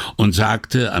Einhalt und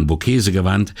sagte an Borghese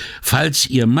gewandt: »Falls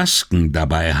ihr Masken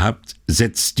dabei habt,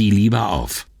 setzt die lieber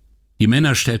auf.« Die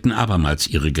Männer stellten abermals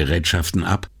ihre Gerätschaften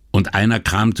ab, und einer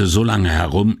kramte so lange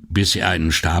herum, bis er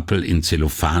einen Stapel in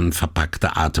Zellophan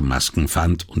verpackte Atemmasken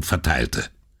fand und verteilte.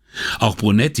 Auch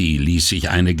Brunetti ließ sich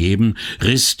eine geben,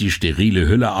 riss die sterile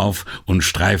Hülle auf und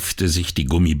streifte sich die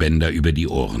Gummibänder über die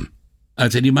Ohren.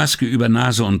 Als er die Maske über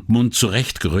Nase und Mund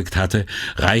zurechtgerückt hatte,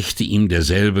 reichte ihm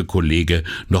derselbe Kollege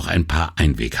noch ein paar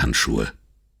Einweghandschuhe.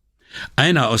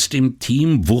 Einer aus dem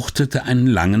Team wuchtete einen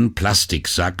langen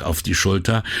Plastiksack auf die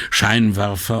Schulter,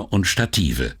 Scheinwerfer und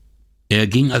Stative. Er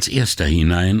ging als erster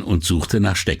hinein und suchte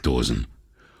nach Steckdosen.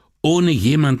 Ohne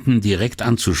jemanden direkt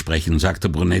anzusprechen, sagte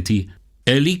Brunetti: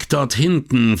 »Er liegt dort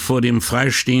hinten vor dem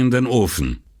freistehenden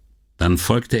Ofen.« Dann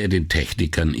folgte er den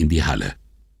Technikern in die Halle.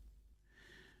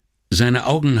 Seine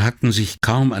Augen hatten sich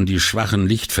kaum an die schwachen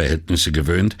Lichtverhältnisse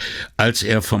gewöhnt, als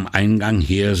er vom Eingang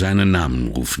her seinen Namen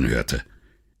rufen hörte.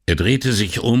 Er drehte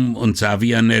sich um und sah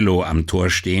Vianello am Tor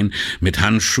stehen, mit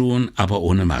Handschuhen, aber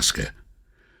ohne Maske.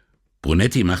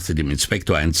 Brunetti machte dem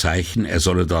Inspektor ein Zeichen, er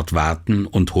solle dort warten,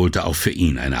 und holte auch für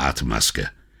ihn eine Atemmaske.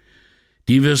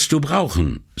 »Die wirst du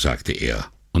brauchen«, sagte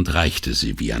er und reichte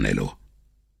sie Vianello.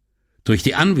 Durch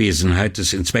die Anwesenheit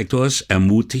des Inspektors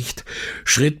ermutigt,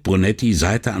 schritt Brunetti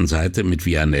Seite an Seite mit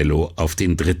Vianello auf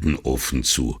den dritten Ofen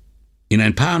zu. In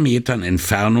ein paar Metern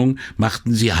Entfernung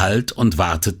machten sie Halt und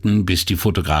warteten, bis die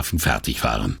Fotografen fertig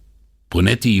waren.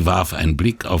 Brunetti warf einen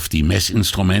Blick auf die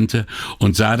Messinstrumente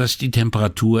und sah, dass die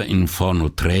Temperatur in Forno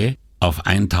 3 auf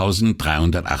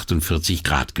 1348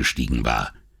 Grad gestiegen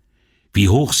war. Wie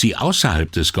hoch sie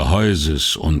außerhalb des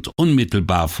Gehäuses und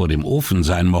unmittelbar vor dem Ofen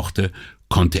sein mochte,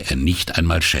 konnte er nicht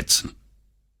einmal schätzen.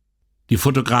 Die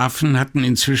Fotografen hatten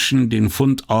inzwischen den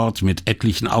Fundort mit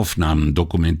etlichen Aufnahmen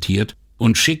dokumentiert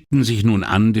und schickten sich nun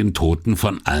an, den Toten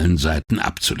von allen Seiten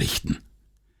abzulichten.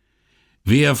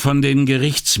 »Wer von den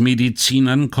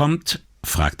Gerichtsmedizinern kommt?«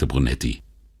 fragte Brunetti.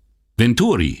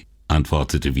 »Venturi«,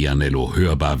 antwortete Vianello,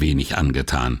 hörbar wenig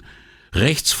angetan.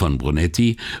 Rechts von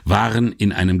Brunetti waren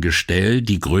in einem Gestell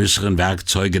die größeren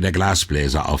Werkzeuge der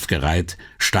Glasbläser aufgereiht,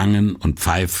 Stangen und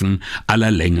Pfeifen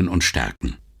aller Längen und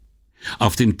Stärken.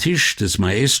 Auf dem Tisch des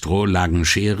Maestro lagen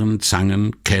Scheren,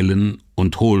 Zangen, Kellen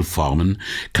und Hohlformen,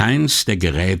 keins der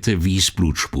Geräte wies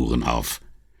Blutspuren auf.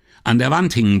 An der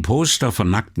Wand hingen Poster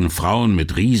von nackten Frauen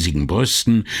mit riesigen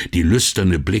Brüsten, die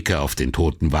lüsterne Blicke auf den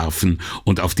Toten warfen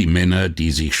und auf die Männer,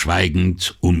 die sich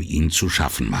schweigend um ihn zu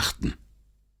schaffen machten.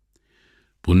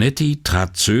 Brunetti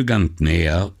trat zögernd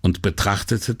näher und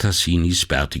betrachtete Tassinis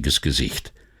bärtiges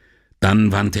Gesicht.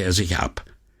 Dann wandte er sich ab.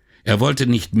 Er wollte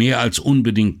nicht mehr als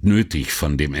unbedingt nötig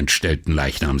von dem entstellten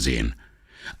Leichnam sehen.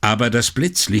 Aber das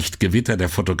Blitzlichtgewitter der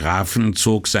Fotografen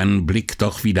zog seinen Blick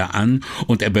doch wieder an,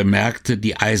 und er bemerkte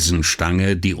die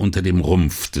Eisenstange, die unter dem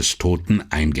Rumpf des Toten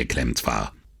eingeklemmt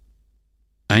war.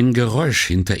 Ein Geräusch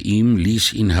hinter ihm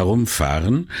ließ ihn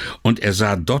herumfahren, und er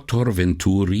sah Dottor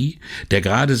Venturi, der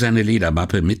gerade seine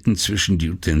Ledermappe mitten zwischen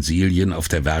die Utensilien auf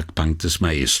der Werkbank des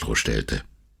Maestro stellte.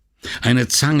 Eine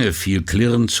Zange fiel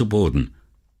klirrend zu Boden.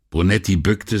 Brunetti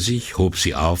bückte sich, hob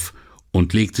sie auf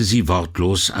und legte sie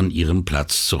wortlos an ihren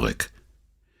Platz zurück.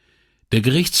 Der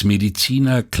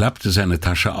Gerichtsmediziner klappte seine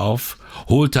Tasche auf,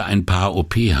 holte ein paar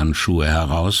OP-Handschuhe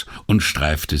heraus und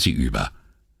streifte sie über.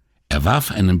 Er warf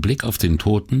einen Blick auf den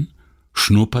Toten,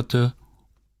 schnupperte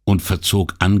und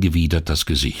verzog angewidert das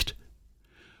Gesicht.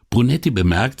 Brunetti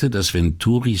bemerkte, dass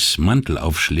Venturis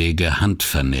Mantelaufschläge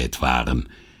handvernäht waren.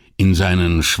 In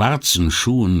seinen schwarzen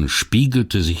Schuhen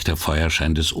spiegelte sich der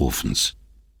Feuerschein des Ofens.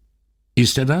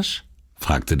 »Ist er das?«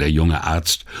 fragte der junge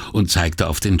Arzt und zeigte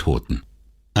auf den Toten.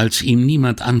 Als ihm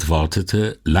niemand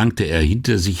antwortete, langte er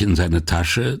hinter sich in seine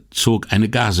Tasche, zog eine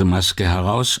Gasemaske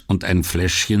heraus und ein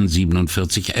Fläschchen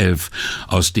 4711,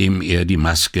 aus dem er die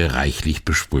Maske reichlich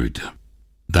besprühte.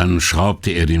 Dann schraubte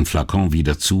er den Flakon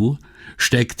wieder zu,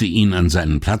 steckte ihn an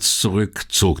seinen Platz zurück,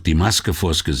 zog die Maske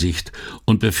vors Gesicht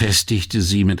und befestigte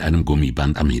sie mit einem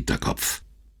Gummiband am Hinterkopf.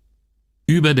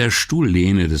 Über der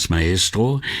Stuhllehne des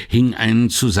Maestro hing ein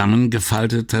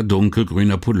zusammengefalteter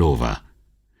dunkelgrüner Pullover.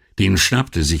 Den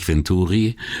schnappte sich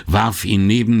Venturi, warf ihn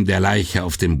neben der Leiche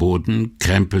auf den Boden,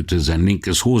 krempelte sein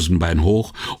linkes Hosenbein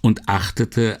hoch und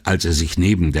achtete, als er sich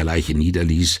neben der Leiche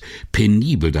niederließ,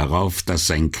 penibel darauf, dass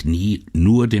sein Knie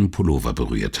nur den Pullover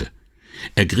berührte.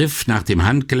 Er griff nach dem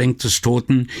Handgelenk des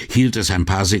Toten, hielt es ein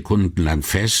paar Sekunden lang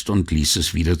fest und ließ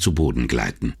es wieder zu Boden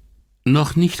gleiten.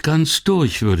 »Noch nicht ganz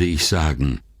durch, würde ich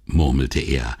sagen«, murmelte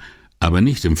er, aber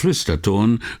nicht im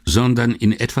Flüsterton, sondern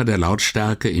in etwa der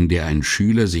Lautstärke, in der ein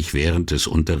Schüler sich während des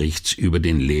Unterrichts über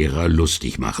den Lehrer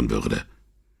lustig machen würde.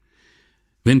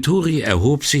 Venturi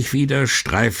erhob sich wieder,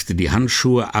 streifte die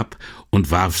Handschuhe ab und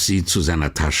warf sie zu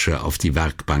seiner Tasche auf die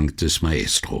Werkbank des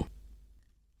Maestro.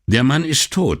 »Der Mann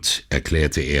ist tot«,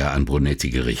 erklärte er an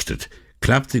Brunetti gerichtet,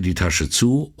 klappte die Tasche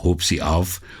zu, hob sie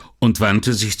auf und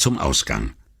wandte sich zum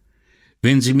Ausgang.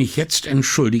 »Wenn Sie mich jetzt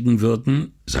entschuldigen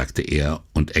würden«, sagte er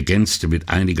und ergänzte mit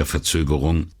einiger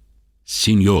Verzögerung,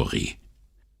 »Signori.«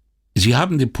 »Sie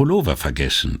haben den Pullover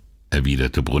vergessen«,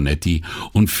 erwiderte Brunetti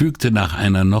und fügte nach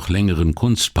einer noch längeren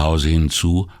Kunstpause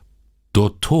hinzu,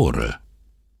 »Dottore.«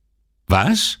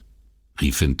 »Was?«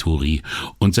 rief Venturi,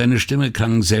 und seine Stimme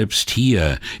klang selbst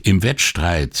hier, im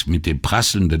Wettstreit mit den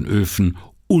prasselnden Öfen,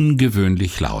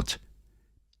 ungewöhnlich laut.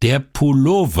 »Der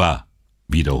Pullover«,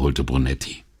 wiederholte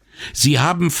Brunetti. »Sie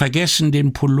haben vergessen,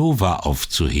 den Pullover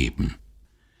aufzuheben.«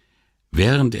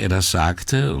 Während er das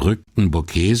sagte, rückten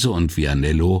Borghese und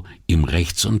Vianello ihm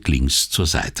rechts und links zur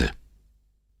Seite.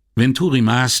 Venturi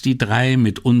maß die drei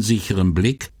mit unsicherem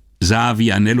Blick, sah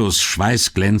Vianellos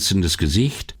schweißglänzendes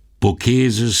Gesicht,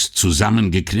 Borgheses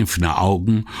zusammengekniffene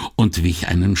Augen und wich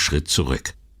einen Schritt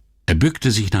zurück. Er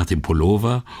bückte sich nach dem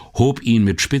Pullover, hob ihn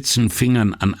mit spitzen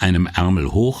Fingern an einem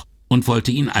Ärmel hoch und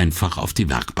wollte ihn einfach auf die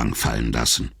Werkbank fallen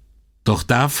lassen. Doch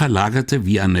da verlagerte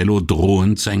Vianello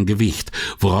drohend sein Gewicht,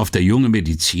 worauf der junge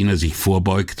Mediziner sich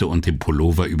vorbeugte und den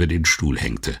Pullover über den Stuhl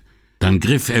hängte. Dann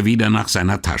griff er wieder nach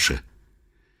seiner Tasche.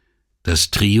 Das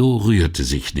Trio rührte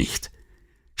sich nicht.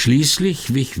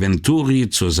 Schließlich wich Venturi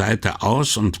zur Seite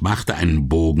aus und machte einen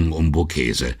Bogen um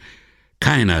Borghese.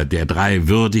 Keiner der drei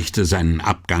würdigte seinen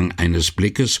Abgang eines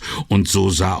Blickes, und so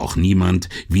sah auch niemand,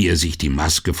 wie er sich die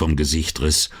Maske vom Gesicht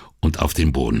riss und auf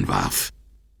den Boden warf.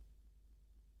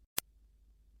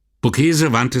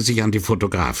 Borghese wandte sich an die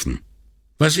Fotografen.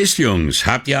 »Was ist, Jungs,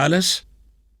 habt ihr alles?«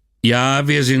 Ja,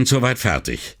 wir sind soweit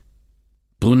fertig.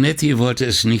 Brunetti wollte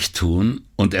es nicht tun,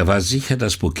 und er war sicher,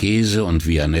 dass Borghese und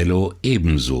Vianello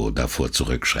ebenso davor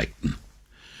zurückschreckten.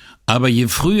 Aber je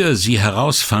früher sie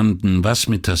herausfanden, was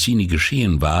mit Tassini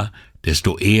geschehen war,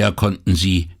 desto eher konnten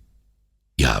sie,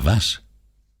 ja was,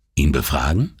 ihn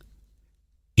befragen?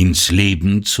 Ins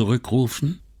Leben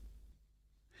zurückrufen?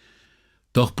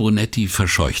 Doch Brunetti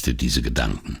verscheuchte diese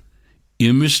Gedanken.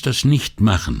 »Ihr müsst das nicht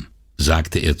machen«,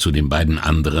 sagte er zu den beiden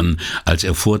anderen, als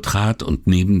er vortrat und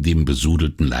neben dem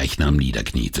besudelten Leichnam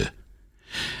niederkniete.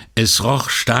 Es roch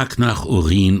stark nach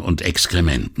Urin und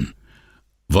Exkrementen.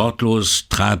 Wortlos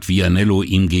trat Vianello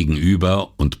ihm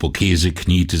gegenüber und Borghese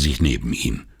kniete sich neben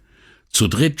ihn. Zu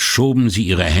dritt schoben sie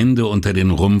ihre Hände unter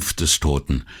den Rumpf des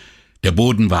Toten. Der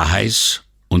Boden war heiß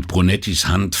und Brunettis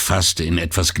Hand fasste in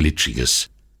etwas Glitschiges.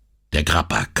 Der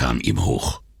Grappa kam ihm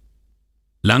hoch.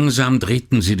 Langsam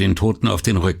drehten sie den Toten auf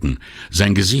den Rücken.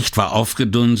 Sein Gesicht war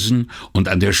aufgedunsen und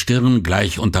an der Stirn,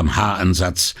 gleich unterm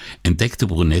Haaransatz, entdeckte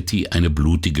Brunetti eine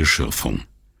blutige Schürfung.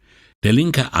 Der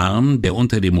linke Arm, der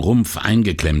unter dem Rumpf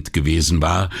eingeklemmt gewesen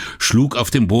war, schlug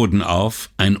auf dem Boden auf,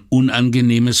 ein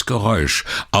unangenehmes Geräusch,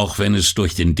 auch wenn es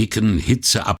durch den dicken,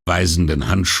 hitzeabweisenden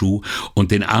Handschuh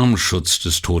und den Armschutz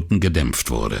des Toten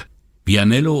gedämpft wurde.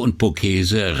 Vianello und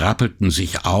Borghese rappelten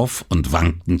sich auf und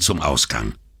wankten zum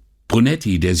Ausgang.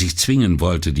 Brunetti, der sich zwingen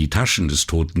wollte, die Taschen des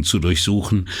Toten zu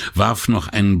durchsuchen, warf noch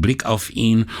einen Blick auf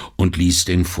ihn und ließ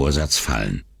den Vorsatz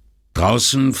fallen.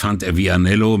 Draußen fand er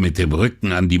Vianello mit dem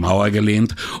Rücken an die Mauer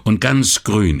gelehnt und ganz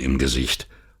grün im Gesicht.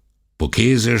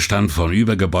 Borghese stand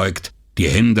vornübergebeugt, die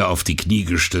Hände auf die Knie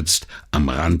gestützt, am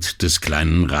Rand des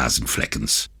kleinen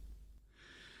Rasenfleckens.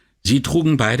 Sie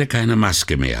trugen beide keine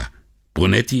Maske mehr.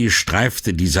 Brunetti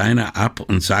streifte die seine ab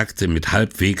und sagte mit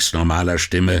halbwegs normaler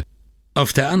Stimme: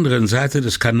 »Auf der anderen Seite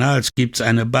des Kanals gibt's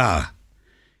eine Bar.«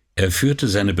 Er führte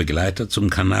seine Begleiter zum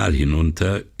Kanal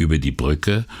hinunter, über die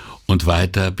Brücke und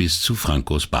weiter bis zu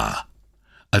Francos Bar.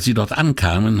 Als sie dort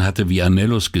ankamen, hatte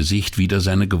Vianellos Gesicht wieder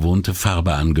seine gewohnte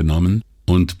Farbe angenommen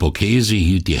und Borghese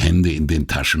hielt die Hände in den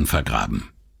Taschen vergraben.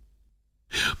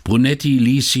 Brunetti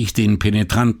ließ sich den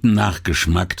penetranten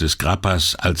Nachgeschmack des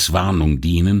Grappas als Warnung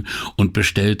dienen und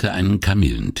bestellte einen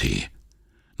Kamillentee.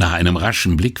 Nach einem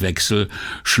raschen Blickwechsel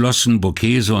schlossen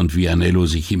Borghese und Vianello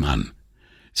sich ihm an.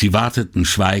 Sie warteten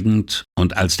schweigend,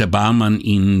 und als der Barmann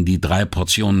ihnen die 3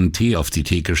 Portionen Tee auf die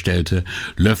Theke stellte,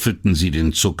 löffelten sie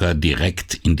den Zucker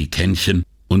direkt in die Kännchen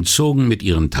und zogen mit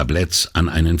ihren Tabletts an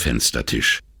einen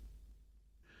Fenstertisch.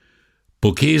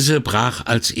 Borghese brach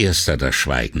als erster das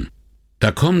Schweigen.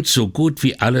 »Da kommt so gut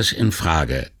wie alles in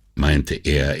Frage«, meinte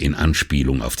er in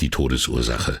Anspielung auf die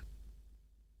Todesursache.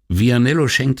 Vianello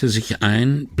schenkte sich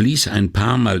ein, blies ein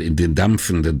paar Mal in den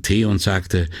dampfenden Tee und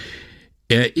sagte: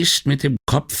 »Er ist mit dem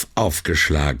Kopf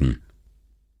aufgeschlagen.«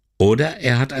 »Oder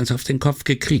er hat eins auf den Kopf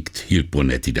gekriegt«, hielt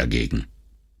Brunetti dagegen.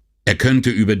 »Er könnte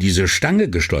über diese Stange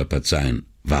gestolpert sein«,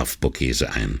 warf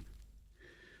Borghese ein.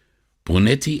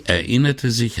 Brunetti erinnerte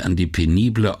sich an die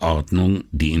penible Ordnung,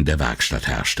 die in der Werkstatt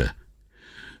herrschte.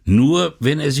 Nur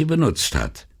wenn er sie benutzt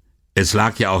hat. Es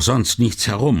lag ja auch sonst nichts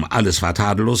herum, alles war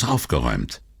tadellos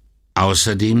aufgeräumt.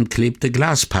 Außerdem klebte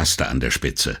Glaspaste an der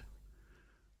Spitze.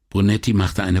 Brunetti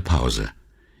machte eine Pause.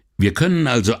 »Wir können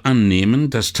also annehmen,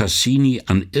 dass Tassini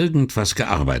an irgendwas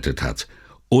gearbeitet hat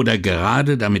oder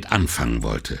gerade damit anfangen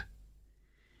wollte.«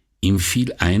 Ihm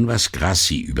fiel ein, was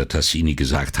Grassi über Tassini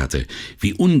gesagt hatte,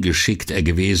 wie ungeschickt er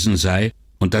gewesen sei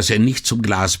und dass er nicht zum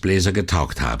Glasbläser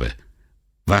getaugt habe,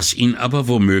 was ihn aber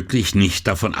womöglich nicht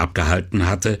davon abgehalten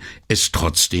hatte, es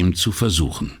trotzdem zu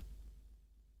versuchen.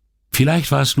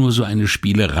 Vielleicht war es nur so eine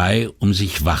Spielerei, um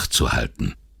sich wach zu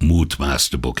halten,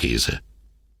 mutmaßte Borghese.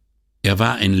 Er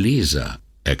war ein Leser,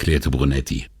 erklärte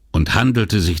Brunetti, und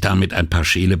handelte sich damit ein paar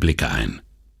schele Blicke ein.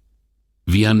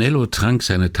 Vianello trank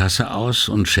seine Tasse aus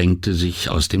und schenkte sich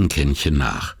aus dem Kännchen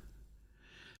nach.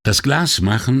 Das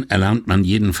Glasmachen erlernt man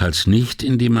jedenfalls nicht,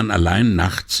 indem man allein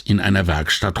nachts in einer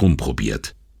Werkstatt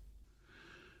rumprobiert.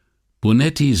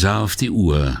 Brunetti sah auf die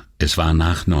Uhr, es war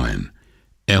nach 9.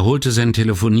 Er holte sein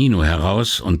Telefonino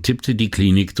heraus und tippte die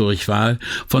Klinikdurchwahl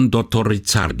von Dottor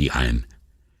Rizzardi ein.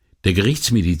 Der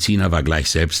Gerichtsmediziner war gleich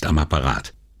selbst am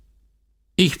Apparat.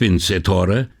 »Ich bin's,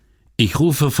 Ettore. Ich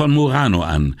rufe von Murano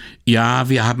an. Ja,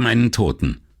 wir haben einen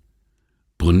Toten.«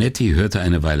 Brunetti hörte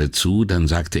eine Weile zu, dann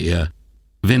sagte er: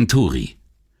 »Venturi.«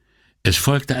 Es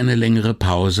folgte eine längere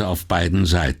Pause auf beiden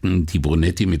Seiten, die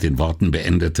Brunetti mit den Worten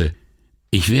beendete: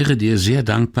 »Ich wäre dir sehr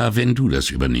dankbar, wenn du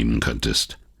das übernehmen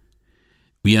könntest.«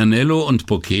 Vianello und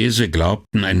Borghese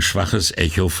glaubten, ein schwaches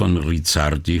Echo von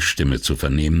Rizzardis Stimme zu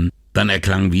vernehmen, dann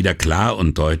erklang wieder klar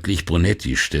und deutlich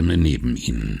Brunettis Stimme neben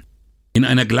ihnen. In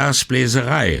einer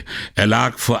Glasbläserei. Er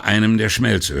lag vor einem der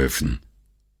Schmelzöfen.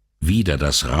 Wieder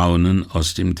das Raunen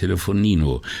aus dem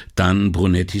Telefonino, dann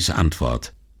Brunettis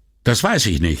Antwort. Das weiß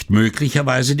ich nicht,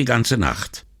 möglicherweise die ganze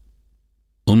Nacht.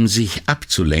 Um sich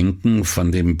abzulenken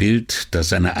von dem Bild, das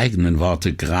seine eigenen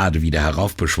Worte gerade wieder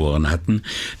heraufbeschworen hatten,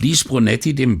 ließ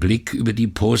Brunetti den Blick über die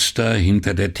Poster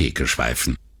hinter der Theke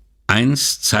schweifen.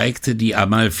 Eins zeigte die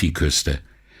Amalfiküste,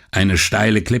 eine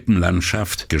steile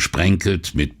Klippenlandschaft,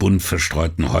 gesprenkelt mit bunt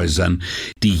verstreuten Häusern,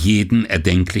 die jeden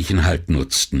erdenklichen Halt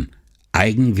nutzten.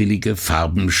 Eigenwillige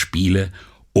Farbenspiele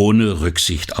ohne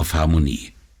Rücksicht auf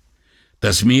Harmonie.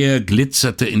 Das Meer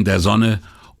glitzerte in der Sonne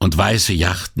und weiße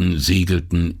Yachten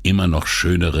segelten immer noch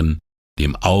schöneren,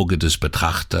 dem Auge des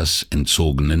Betrachters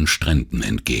entzogenen Stränden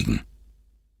entgegen.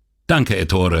 »Danke,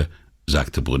 Ettore«,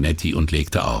 sagte Brunetti und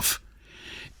legte auf.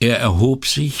 Er erhob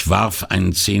sich, warf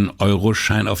einen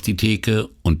 10-Euro-Schein auf die Theke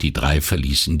und die drei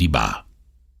verließen die Bar.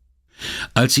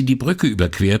 Als sie die Brücke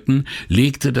überquerten,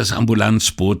 legte das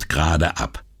Ambulanzboot gerade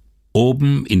ab.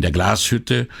 Oben in der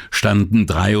Glashütte standen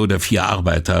 3 oder 4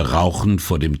 Arbeiter rauchend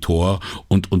vor dem Tor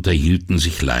und unterhielten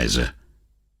sich leise.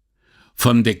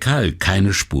 Von Dekal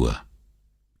keine Spur.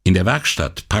 In der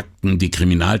Werkstatt packten die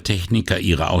Kriminaltechniker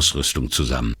ihre Ausrüstung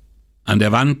zusammen. An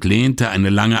der Wand lehnte eine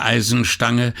lange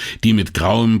Eisenstange, die mit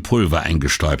grauem Pulver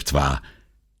eingestäubt war.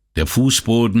 Der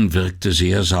Fußboden wirkte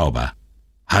sehr sauber.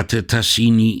 Hatte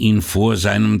Tassini ihn vor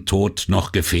seinem Tod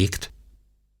noch gefegt?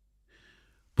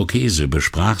 Borghese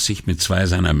besprach sich mit 2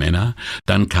 seiner Männer,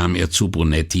 dann kam er zu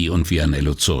Brunetti und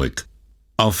Vianello zurück.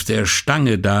 »Auf der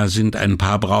Stange da sind ein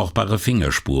paar brauchbare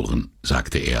Fingerspuren«,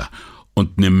 sagte er,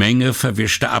 »und eine Menge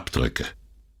verwischte Abdrücke.«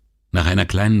 Nach einer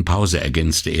kleinen Pause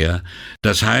ergänzte er,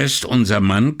 »Das heißt, unser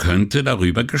Mann könnte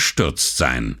darüber gestürzt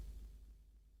sein.«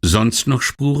 »Sonst noch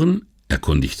Spuren?«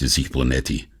 erkundigte sich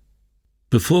Brunetti.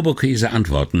 Bevor Borghese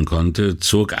antworten konnte,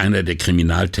 zog einer der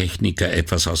Kriminaltechniker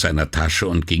etwas aus seiner Tasche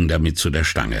und ging damit zu der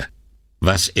Stange.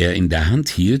 Was er in der Hand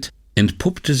hielt,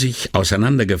 entpuppte sich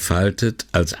auseinandergefaltet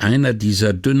als einer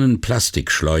dieser dünnen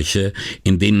Plastikschläuche,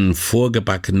 in denen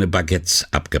vorgebackene Baguettes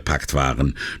abgepackt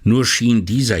waren, nur schien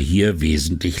dieser hier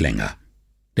wesentlich länger.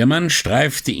 Der Mann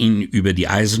streifte ihn über die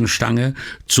Eisenstange,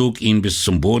 zog ihn bis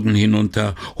zum Boden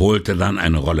hinunter, holte dann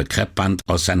eine Rolle Kreppband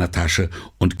aus seiner Tasche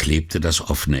und klebte das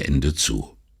offene Ende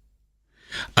zu.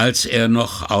 Als er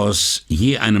noch aus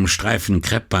je einem Streifen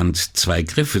Kreppband 2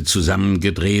 Griffe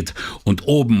zusammengedreht und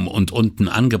oben und unten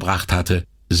angebracht hatte,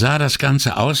 sah das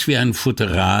Ganze aus wie ein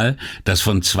Futteral, das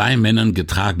von 2 Männern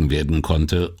getragen werden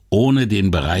konnte, ohne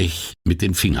den Bereich mit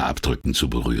den Fingerabdrücken zu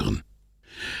berühren.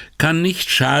 »Kann nicht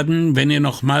schaden, wenn ihr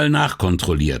noch mal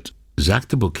nachkontrolliert«,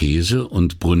 sagte Borghese,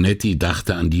 und Brunetti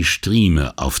dachte an die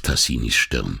Strieme auf Tassinis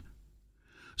Stirn.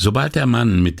 Sobald der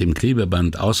Mann mit dem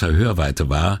Klebeband außer Hörweite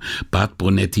war, bat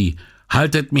Brunetti,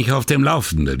 »Haltet mich auf dem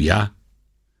Laufenden, ja?«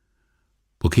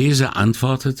 Borghese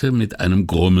antwortete mit einem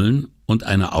Grummeln und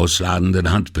einer ausladenden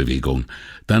Handbewegung.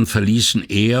 Dann verließen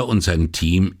er und sein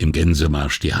Team im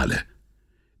Gänsemarsch die Halle.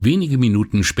 Wenige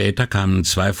Minuten später kamen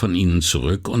 2 von ihnen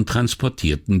zurück und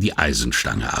transportierten die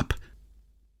Eisenstange ab.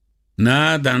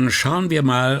 »Na, dann schauen wir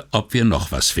mal, ob wir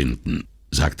noch was finden«,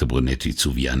 sagte Brunetti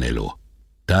zu Vianello.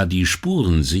 Da die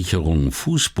Spurensicherung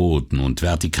Fußboden und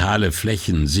vertikale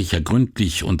Flächen sicher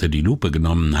gründlich unter die Lupe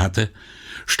genommen hatte,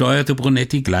 steuerte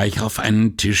Brunetti gleich auf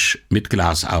einen Tisch mit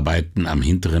Glasarbeiten am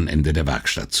hinteren Ende der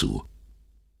Werkstatt zu.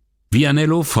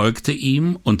 Vianello folgte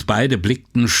ihm und beide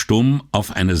blickten stumm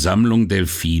auf eine Sammlung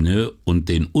Delfine und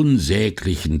den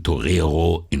unsäglichen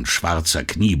Torero in schwarzer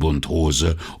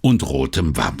Kniebundhose und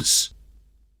rotem Wams.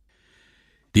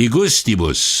 »Die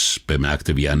Gustibus«,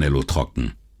 bemerkte Vianello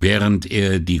trocken, während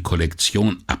er die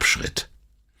Kollektion abschritt.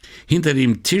 Hinter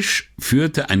dem Tisch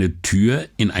führte eine Tür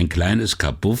in ein kleines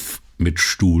Kabuff mit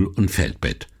Stuhl und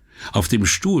Feldbett. Auf dem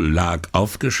Stuhl lag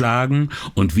aufgeschlagen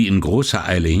und wie in großer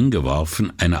Eile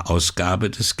hingeworfen eine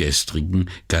Ausgabe des gestrigen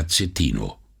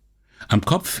Gazzettino. Am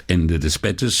Kopfende des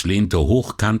Bettes lehnte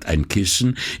hochkant ein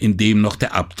Kissen, in dem noch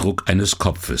der Abdruck eines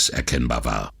Kopfes erkennbar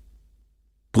war.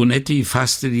 Brunetti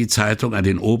fasste die Zeitung an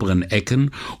den oberen Ecken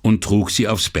und trug sie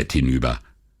aufs Bett hinüber.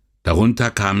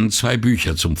 Darunter kamen 2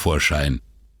 Bücher zum Vorschein: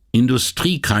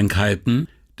 Industriekrankheiten,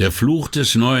 der Fluch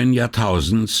des neuen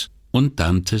Jahrtausends und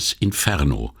Dantes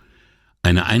Inferno,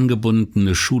 eine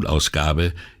eingebundene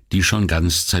Schulausgabe, die schon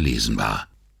ganz zerlesen war.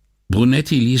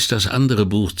 Brunetti ließ das andere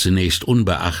Buch zunächst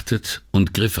unbeachtet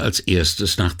und griff als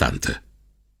erstes nach Dante.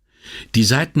 Die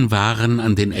Seiten waren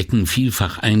an den Ecken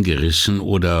vielfach eingerissen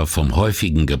oder vom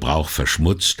häufigen Gebrauch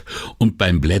verschmutzt, und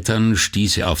beim Blättern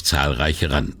stieß er auf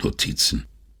zahlreiche Randnotizen.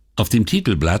 Auf dem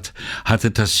Titelblatt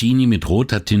hatte Tassini mit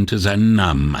roter Tinte seinen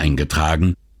Namen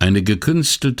eingetragen, Eine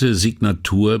gekünstelte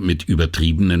Signatur mit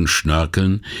übertriebenen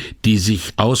Schnörkeln, die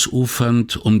sich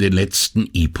ausufernd um den letzten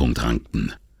I-Punkt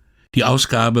rankten. Die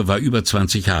Ausgabe war über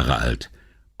 20 Jahre alt.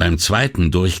 Beim zweiten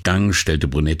Durchgang stellte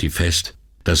Brunetti fest,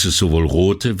 dass es sowohl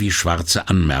rote wie schwarze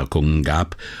Anmerkungen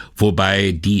gab,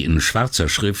 wobei die in schwarzer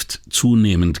Schrift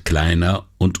zunehmend kleiner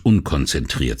und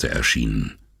unkonzentrierter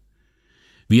erschienen.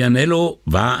 Vianello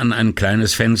war an ein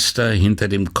kleines Fenster hinter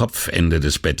dem Kopfende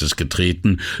des Bettes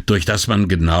getreten, durch das man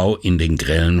genau in den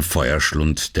grellen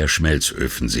Feuerschlund der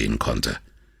Schmelzöfen sehen konnte.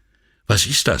 »Was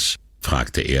ist das?«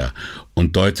 fragte er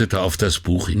und deutete auf das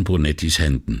Buch in Brunettis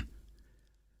Händen.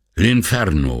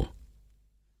 »L'Inferno.«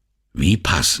 »Wie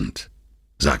passend«,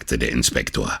 sagte der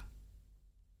Inspektor.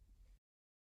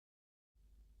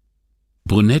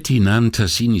 Brunetti nahm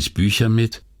Tassinis Bücher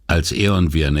mit, als er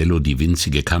und Vianello die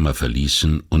winzige Kammer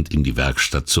verließen und in die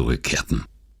Werkstatt zurückkehrten.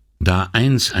 Da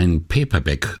eins ein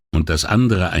Paperback und das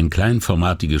andere ein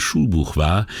kleinformatiges Schulbuch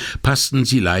war, passten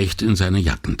sie leicht in seine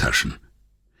Jackentaschen.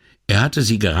 Er hatte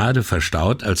sie gerade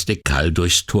verstaut, als de Kal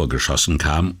durchs Tor geschossen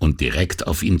kam und direkt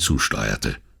auf ihn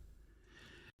zusteuerte.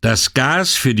 »Das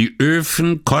Gas für die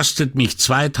Öfen kostet mich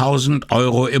 2.000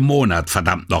 € im Monat,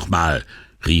 verdammt nochmal«,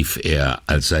 rief er,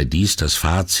 als sei dies das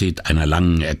Fazit einer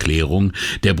langen Erklärung,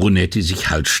 der Brunetti sich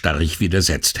halsstarrig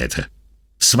widersetzt hätte.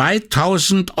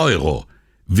 2.000 €!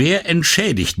 Wer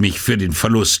entschädigt mich für den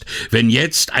Verlust, wenn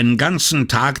jetzt einen ganzen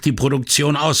Tag die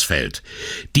Produktion ausfällt?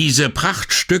 Diese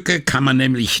Prachtstücke kann man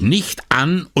nämlich nicht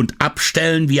an- und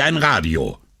abstellen wie ein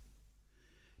Radio.«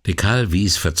 De Kal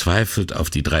wies verzweifelt auf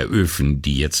die 3 Öfen,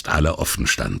 die jetzt alle offen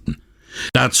standen.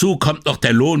 »Dazu kommt noch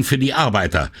der Lohn für die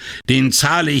Arbeiter. Den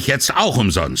zahle ich jetzt auch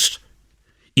umsonst.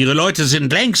 Ihre Leute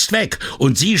sind längst weg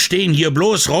und Sie stehen hier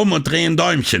bloß rum und drehen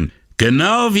Däumchen.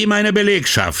 Genau wie meine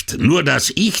Belegschaft, nur dass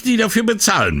ich die dafür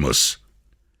bezahlen muss.«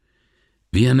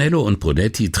 Vianello und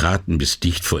Brunetti traten bis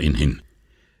dicht vor ihn hin.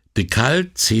 De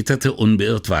Kal zeterte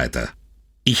unbeirrt weiter.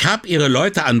 »Ich hab Ihre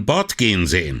Leute an Bord gehen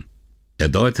sehen.« Er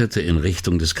deutete in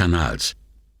Richtung des Kanals.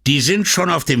 »Die sind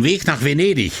schon auf dem Weg nach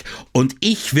Venedig und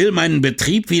ich will meinen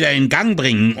Betrieb wieder in Gang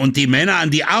bringen und die Männer an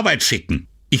die Arbeit schicken.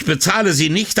 Ich bezahle sie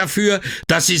nicht dafür,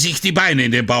 dass sie sich die Beine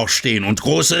in den Bauch stehen und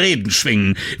große Reden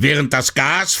schwingen, während das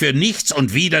Gas für nichts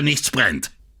und wieder nichts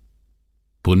brennt.«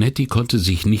 Brunetti konnte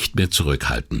sich nicht mehr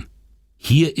zurückhalten.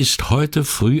 »Hier ist heute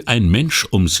früh ein Mensch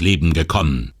ums Leben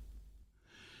gekommen.«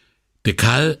 De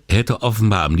Kal hätte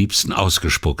offenbar am liebsten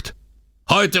ausgespuckt.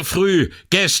 »Heute früh,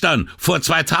 gestern, vor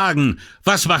 2 Tagen,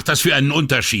 was macht das für einen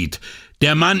Unterschied?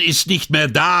 Der Mann ist nicht mehr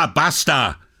da,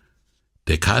 basta!«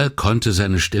 De Kal konnte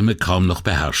seine Stimme kaum noch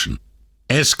beherrschen.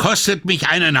 »Es kostet mich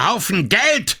einen Haufen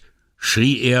Geld!«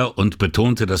 schrie er und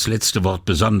betonte das letzte Wort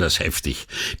besonders heftig.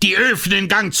 »Die Öfen in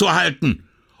Gang zu halten!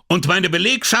 Und meine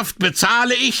Belegschaft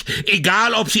bezahle ich,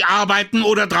 egal ob sie arbeiten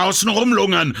oder draußen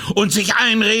rumlungern und sich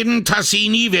einreden,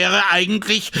 Tassini wäre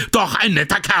eigentlich doch ein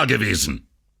netter Kerl gewesen.«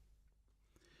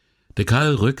 De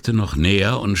Kal rückte noch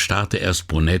näher und starrte erst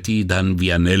Brunetti, dann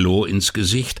Vianello ins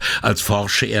Gesicht, als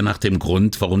forsche er nach dem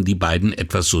Grund, warum die beiden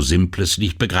etwas so Simples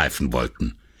nicht begreifen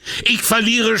wollten. »Ich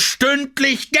verliere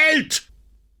stündlich Geld!«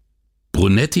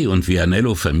 Brunetti und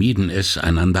Vianello vermieden es,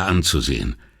 einander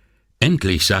anzusehen.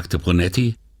 Endlich sagte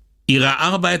Brunetti, »Ihre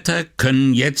Arbeiter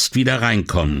können jetzt wieder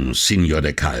reinkommen, Signor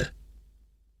de Kal.«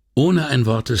 Ohne ein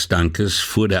Wort des Dankes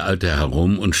fuhr der Alte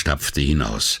herum und stapfte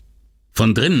hinaus.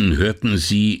 Von drinnen hörten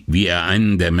sie, wie er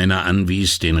einen der Männer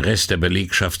anwies, den Rest der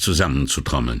Belegschaft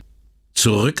zusammenzutrommeln.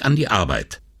 Zurück an die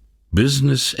Arbeit.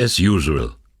 Business as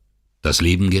usual. Das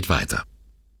Leben geht weiter.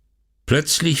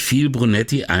 Plötzlich fiel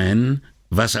Brunetti ein,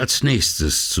 was als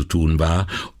nächstes zu tun war,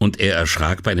 und er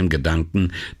erschrak bei dem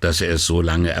Gedanken, dass er es so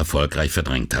lange erfolgreich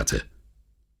verdrängt hatte.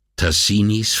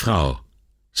 Tassinis Frau,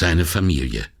 seine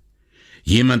Familie.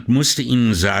 Jemand musste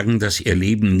ihnen sagen, dass ihr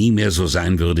Leben nie mehr so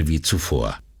sein würde wie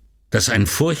zuvor. Dass ein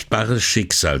furchtbares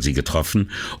Schicksal sie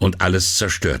getroffen und alles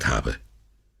zerstört habe.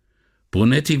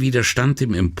 Brunetti widerstand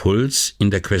dem Impuls, in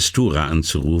der Questura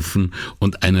anzurufen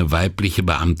und eine weibliche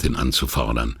Beamtin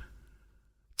anzufordern.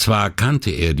 Zwar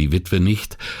kannte er die Witwe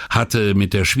nicht, hatte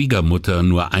mit der Schwiegermutter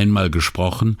nur einmal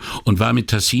gesprochen und war mit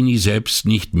Tassini selbst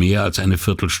nicht mehr als eine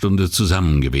Viertelstunde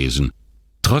zusammen gewesen.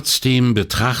 Trotzdem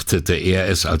betrachtete er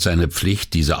es als seine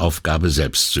Pflicht, diese Aufgabe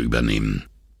selbst zu übernehmen.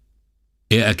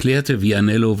 Er erklärte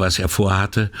Vianello, was er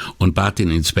vorhatte, und bat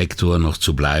den Inspektor, noch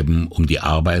zu bleiben, um die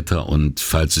Arbeiter und,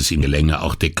 falls es ihm gelänge,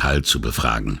 auch de Kal zu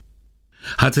befragen.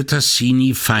 Hatte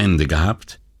Tassini Feinde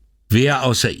gehabt? Wer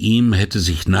außer ihm hätte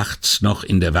sich nachts noch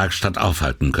in der Werkstatt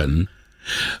aufhalten können?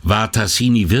 War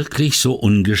Tassini wirklich so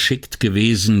ungeschickt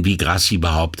gewesen, wie Grassi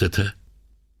behauptete?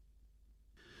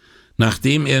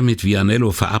 Nachdem er mit Vianello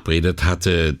verabredet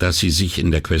hatte, dass sie sich in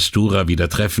der Questura wieder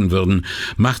treffen würden,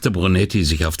 machte Brunetti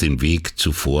sich auf den Weg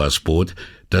zu Foas Boot,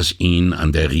 das ihn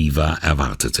an der Riva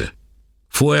erwartete.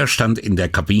 Foa stand in der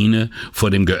Kabine vor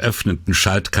dem geöffneten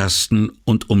Schaltkasten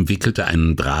und umwickelte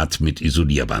einen Draht mit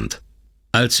Isolierband.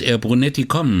 Als er Brunetti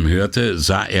kommen hörte,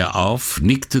 sah er auf,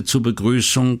 nickte zur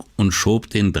Begrüßung und schob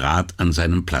den Draht an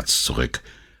seinen Platz zurück.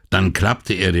 Dann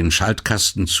klappte er den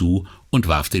Schaltkasten zu und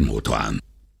warf den Motor an.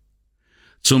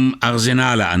 »Zum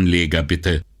Arsenale-Anleger,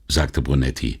 bitte«, sagte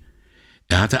Brunetti.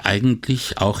 Er hatte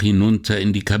eigentlich auch hinunter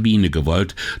in die Kabine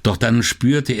gewollt, doch dann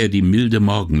spürte er die milde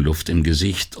Morgenluft im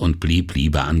Gesicht und blieb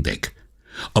lieber an Deck.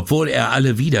 Obwohl er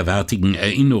alle widerwärtigen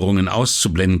Erinnerungen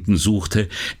auszublenden suchte,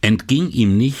 entging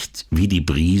ihm nicht, wie die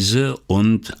Brise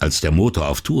und, als der Motor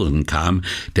auf Touren kam,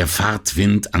 der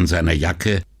Fahrtwind an seiner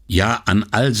Jacke, ja an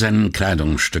all seinen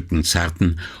Kleidungsstücken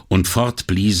zerrten und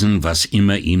fortbliesen, was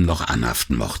immer ihm noch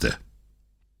anhaften mochte.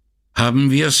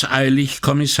 »Haben wir's eilig,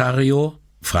 Kommissario?«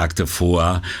 fragte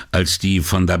Foa, als die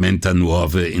Fondamenta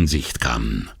Nuove in Sicht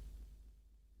kamen.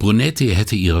 Brunetti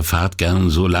hätte ihre Fahrt gern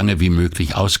so lange wie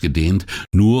möglich ausgedehnt,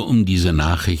 nur um diese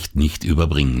Nachricht nicht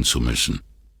überbringen zu müssen.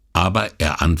 Aber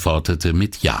er antwortete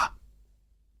mit Ja.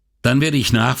 »Dann werde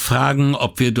ich nachfragen,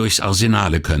 ob wir durchs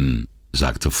Arsenale können«,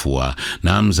 sagte Foa,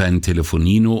 nahm sein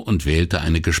Telefonino und wählte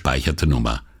eine gespeicherte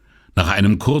Nummer. Nach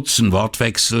einem kurzen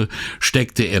Wortwechsel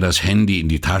steckte er das Handy in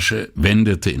die Tasche,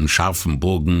 wendete in scharfem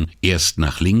Bogen erst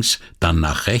nach links, dann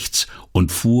nach rechts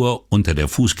und fuhr unter der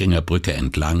Fußgängerbrücke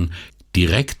entlang,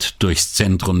 direkt durchs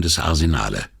Zentrum des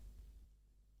Arsenale.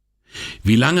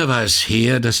 Wie lange war es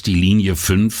her, dass die Linie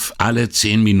 5 alle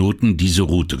 10 Minuten diese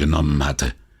Route genommen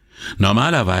hatte?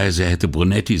 Normalerweise hätte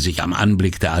Brunetti sich am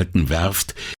Anblick der alten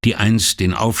Werft, die einst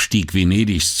den Aufstieg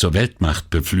Venedigs zur Weltmacht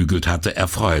beflügelt hatte,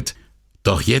 erfreut.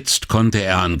 Doch jetzt konnte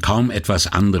er an kaum etwas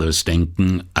anderes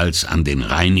denken als an den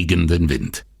reinigenden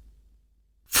Wind.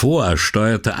 Foa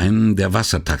steuerte einen der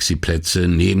Wassertaxiplätze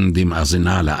neben dem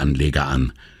Arsenale-Anleger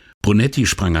an. Brunetti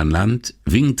sprang an Land,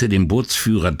 winkte dem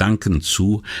Bootsführer dankend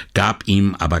zu, gab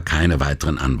ihm aber keine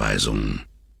weiteren Anweisungen.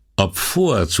 Ob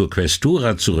Foa zur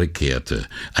Questura zurückkehrte,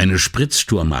 eine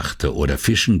Spritztour machte oder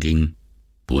fischen ging,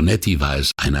 Brunetti war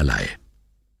es einerlei.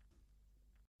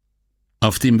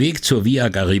 Auf dem Weg zur Via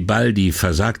Garibaldi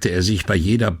versagte er sich bei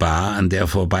jeder Bar, an der er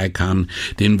vorbeikam,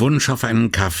 den Wunsch auf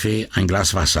einen Kaffee, ein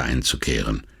Glas Wasser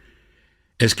einzukehren.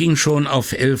 Es ging schon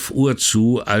auf 11 Uhr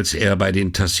zu, als er bei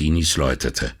den Tassinis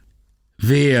läutete.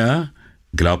 »Wer?«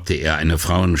 glaubte er eine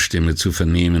Frauenstimme zu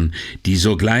vernehmen, die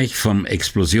sogleich vom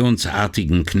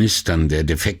explosionsartigen Knistern der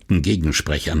defekten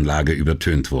Gegensprechanlage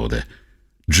übertönt wurde.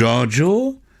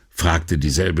 »Giorgio?« fragte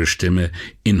dieselbe Stimme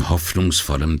in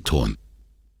hoffnungsvollem Ton.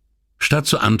 Statt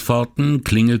zu antworten,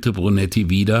 klingelte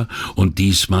Brunetti wieder, und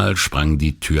diesmal sprang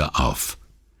die Tür auf.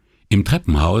 Im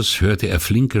Treppenhaus hörte er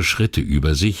flinke Schritte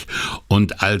über sich,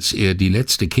 und als er die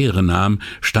letzte Kehre nahm,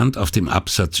 stand auf dem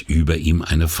Absatz über ihm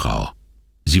eine Frau.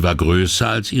 Sie war größer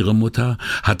als ihre Mutter,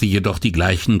 hatte jedoch die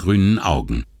gleichen grünen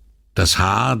Augen. Das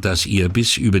Haar, das ihr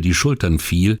bis über die Schultern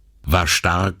fiel, war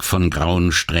stark von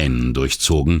grauen Strähnen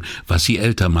durchzogen, was sie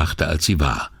älter machte, als sie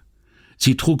war.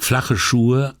 Sie trug flache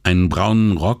Schuhe, einen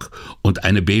braunen Rock und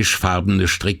eine beigefarbene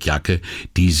Strickjacke,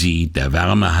 die sie, der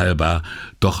Wärme halber,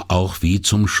 doch auch wie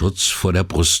zum Schutz vor der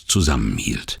Brust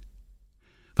zusammenhielt.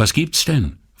 »Was gibt's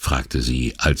denn?« fragte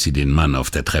sie, als sie den Mann auf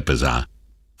der Treppe sah.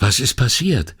 »Was ist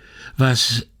passiert?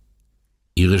 Was?«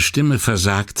 Ihre Stimme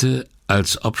versagte,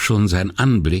 als ob schon sein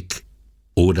Anblick,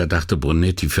 oder dachte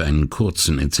Brunetti für einen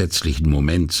kurzen, entsetzlichen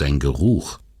Moment sein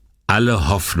Geruch, alle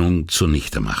Hoffnung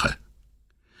zunichte mache.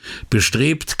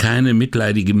 Bestrebt, keine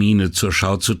mitleidige Miene zur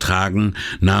Schau zu tragen,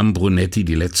 nahm Brunetti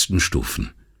die letzten Stufen.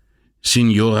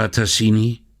 »Signora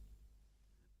Tassini?«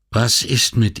 »Was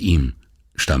ist mit ihm?«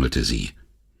 stammelte sie.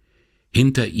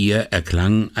 Hinter ihr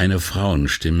erklang eine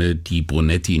Frauenstimme, die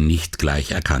Brunetti nicht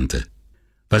gleich erkannte.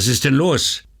 »Was ist denn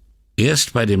los?«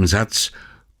 Erst bei dem Satz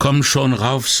 »Komm schon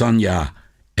rauf, Sonja«,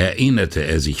 erinnerte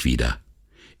er sich wieder.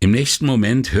 Im nächsten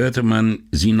Moment hörte man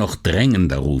sie noch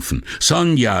drängender rufen.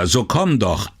 »Sonja, so komm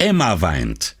doch, Emma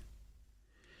weint!«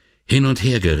 Hin und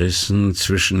her gerissen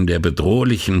zwischen der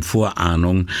bedrohlichen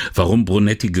Vorahnung, warum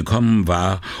Brunetti gekommen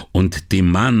war, und dem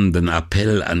mahnenden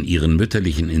Appell an ihren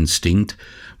mütterlichen Instinkt,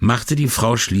 machte die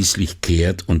Frau schließlich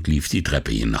kehrt und lief die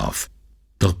Treppe hinauf.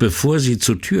 Doch bevor sie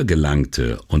zur Tür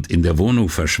gelangte und in der Wohnung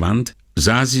verschwand,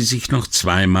 sah sie sich noch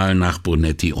zweimal nach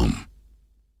Brunetti um.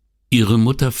 Ihre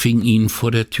Mutter fing ihn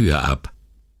vor der Tür ab.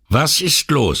 »Was ist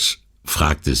los?«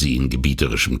 fragte sie in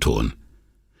gebieterischem Ton.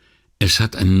 »Es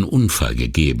hat einen Unfall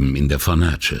gegeben in der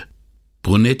Fornace.«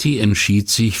 Brunetti entschied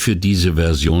sich für diese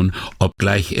Version,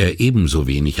 obgleich er ebenso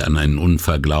wenig an einen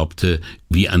Unfall glaubte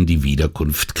wie an die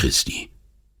Wiederkunft Christi.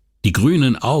 Die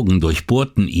grünen Augen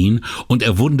durchbohrten ihn, und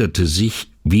er wunderte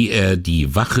sich, wie er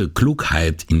die wache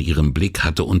Klugheit in ihrem Blick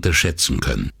hatte unterschätzen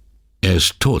können. »Er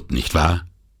ist tot, nicht wahr?«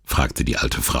 fragte die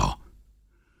alte Frau.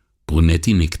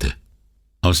 Brunetti nickte.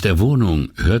 Aus der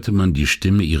Wohnung hörte man die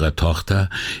Stimme ihrer Tochter,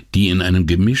 die in einem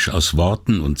Gemisch aus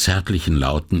Worten und zärtlichen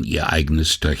Lauten ihr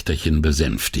eigenes Töchterchen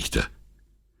besänftigte.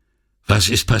 »Was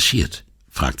ist passiert?«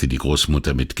 fragte die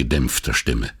Großmutter mit gedämpfter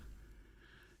Stimme.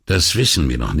 »Das wissen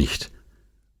wir noch nicht.«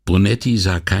 Brunetti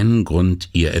sah keinen Grund,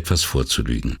 ihr etwas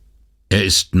vorzulügen. Er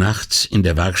ist nachts in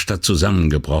der Werkstatt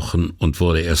zusammengebrochen und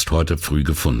wurde erst heute früh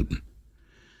gefunden.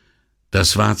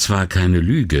 Das war zwar keine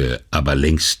Lüge, aber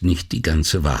längst nicht die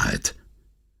ganze Wahrheit.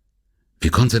 »Wie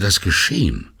konnte das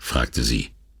geschehen?« fragte sie.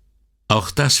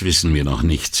 »Auch das wissen wir noch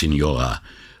nicht, Signora,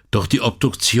 doch die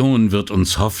Obduktion wird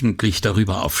uns hoffentlich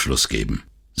darüber Aufschluss geben«,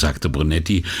 sagte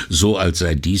Brunetti, so als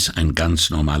sei dies ein ganz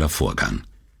normaler Vorgang.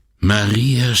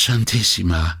 »Maria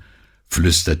Santissima«,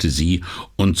 flüsterte sie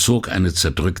und zog eine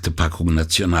zerdrückte Packung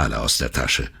Nationale aus der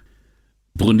Tasche.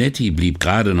 Brunetti blieb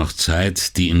gerade noch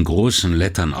Zeit, die in großen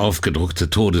Lettern aufgedruckte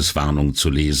Todeswarnung zu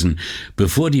lesen,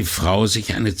 bevor die Frau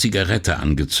sich eine Zigarette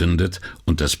angezündet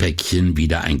und das Päckchen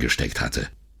wieder eingesteckt hatte.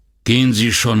 »Gehen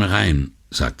Sie schon rein«,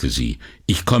 sagte sie,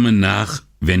 »ich komme nach,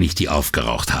 wenn ich die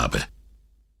aufgeraucht habe.«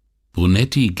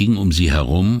 Brunetti ging um sie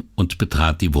herum und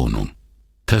betrat die Wohnung.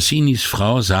 Tassinis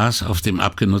Frau saß auf dem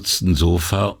abgenutzten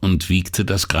Sofa und wiegte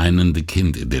das greinende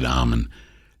Kind in den Armen.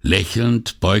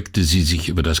 Lächelnd beugte sie sich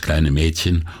über das kleine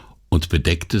Mädchen und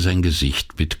bedeckte sein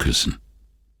Gesicht mit Küssen.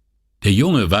 Der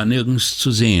Junge war nirgends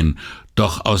zu sehen,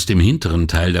 doch aus dem hinteren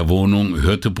Teil der Wohnung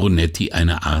hörte Brunetti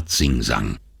eine Art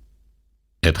Singsang.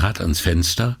 Er trat ans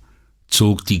Fenster,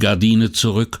 zog die Gardine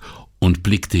zurück und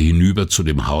blickte hinüber zu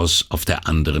dem Haus auf der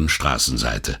anderen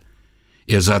Straßenseite.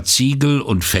 Er sah Ziegel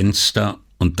und Fenster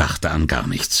und dachte an gar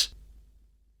nichts.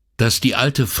 Dass die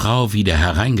alte Frau wieder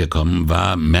hereingekommen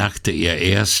war, merkte er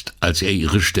erst, als er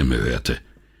ihre Stimme hörte.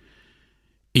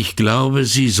 »Ich glaube,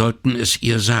 Sie sollten es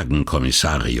ihr sagen,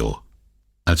 Kommissario.«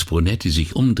 Als Brunetti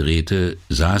sich umdrehte,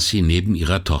 saß sie neben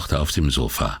ihrer Tochter auf dem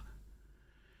Sofa.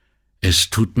 »Es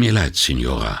tut mir leid,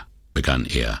 Signora«, begann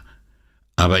er,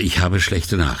 »aber ich habe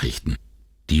schlechte Nachrichten.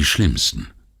 Die schlimmsten.«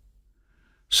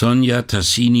 Sonja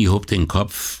Tassini hob den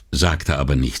Kopf, sagte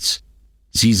aber nichts.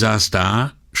 Sie saß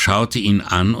da, schaute ihn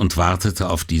an und wartete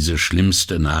auf diese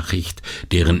schlimmste Nachricht,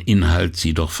 deren Inhalt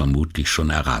sie doch vermutlich schon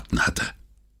erraten hatte.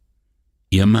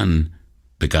 »Ihr Mann«,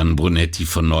 begann Brunetti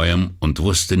von neuem und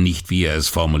wusste nicht, wie er es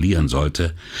formulieren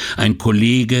sollte, »ein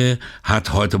Kollege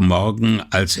hat heute Morgen,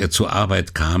 als er zur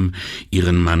Arbeit kam,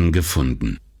 Ihren Mann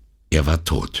gefunden. Er war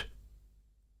tot.«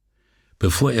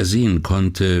 Bevor er sehen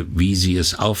konnte, wie sie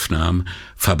es aufnahm,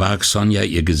 verbarg Sonja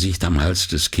ihr Gesicht am Hals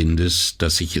des Kindes,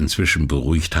 das sich inzwischen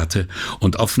beruhigt hatte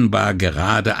und offenbar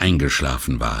gerade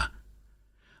eingeschlafen war.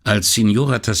 Als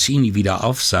Signora Tassini wieder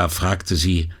aufsah, fragte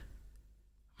sie,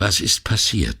 »Was ist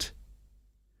passiert?«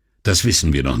 »Das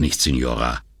wissen wir noch nicht,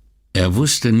 Signora.« Er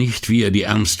wusste nicht, wie er die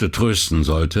Ärmste trösten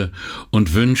sollte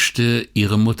und wünschte,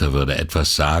 ihre Mutter würde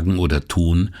etwas sagen oder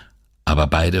tun, aber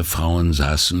beide Frauen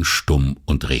saßen stumm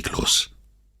und reglos.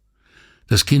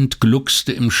 Das Kind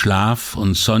gluckste im Schlaf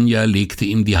und Sonja legte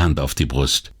ihm die Hand auf die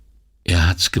Brust. Er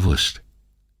hat's gewusst.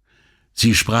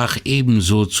 Sie sprach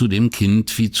ebenso zu dem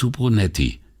Kind wie zu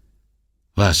Brunetti.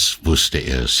 Was wusste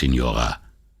er, Signora?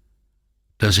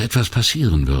 Dass etwas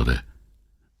passieren würde.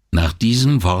 Nach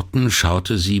diesen Worten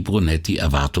schaute sie Brunetti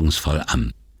erwartungsvoll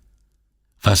an.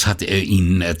 Was hat er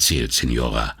Ihnen erzählt,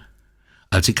 Signora?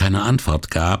 Als sie keine Antwort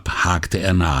gab, hakte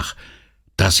er nach.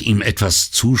 Dass ihm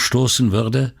etwas zustoßen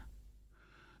würde?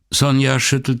 Sonja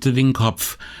schüttelte den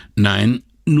Kopf. Nein,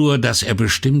 nur, dass er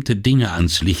bestimmte Dinge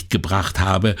ans Licht gebracht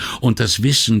habe und das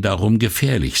Wissen darum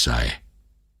gefährlich sei.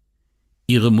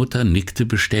 Ihre Mutter nickte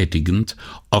bestätigend.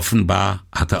 Offenbar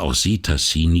hatte auch sie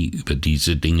Tassini über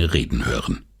diese Dinge reden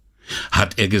hören.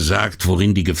 Hat er gesagt,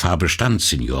 worin die Gefahr bestand,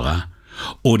 Signora?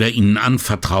 Oder Ihnen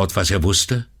anvertraut, was er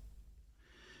wusste?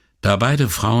 Da beide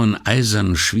Frauen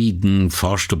eisern schwiegen,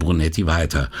 forschte Brunetti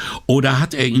weiter. Oder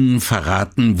hat er ihnen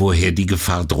verraten, woher die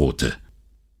Gefahr drohte?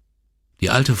 Die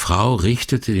alte Frau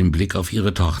richtete den Blick auf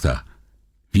ihre Tochter.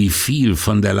 Wie viel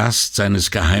von der Last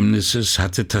seines Geheimnisses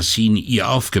hatte Tassini ihr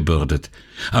aufgebürdet?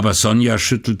 Aber Sonja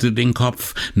schüttelte den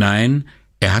Kopf. Nein,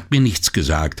 er hat mir nichts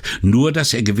gesagt, nur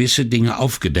dass er gewisse Dinge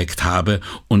aufgedeckt habe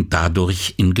und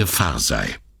dadurch in Gefahr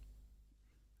sei.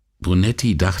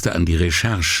 Brunetti dachte an die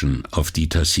Recherchen, auf die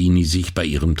Tassini sich bei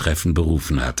ihrem Treffen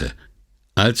berufen hatte.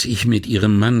 Als ich mit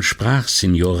Ihrem Mann sprach,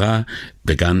 Signora,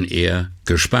 begann er,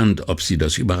 gespannt, ob sie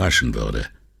das überraschen würde.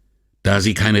 Da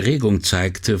sie keine Regung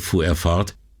zeigte, fuhr er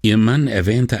fort, Ihr Mann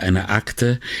erwähnte eine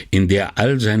Akte, in der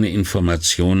all seine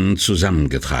Informationen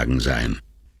zusammengetragen seien.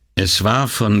 Es war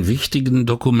von wichtigen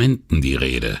Dokumenten die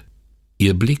Rede.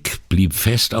 Ihr Blick blieb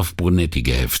fest auf Brunetti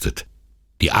geheftet.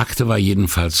 Die Akte war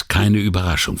jedenfalls keine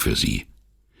Überraschung für sie.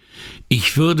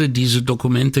 »Ich würde diese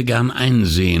Dokumente gern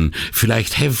einsehen.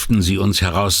 Vielleicht helfen Sie uns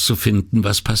herauszufinden,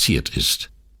 was passiert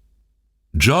ist.«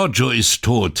 »Giorgio ist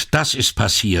tot, das ist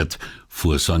passiert«,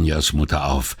 fuhr Sonjas Mutter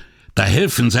auf. »Da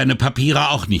helfen seine Papiere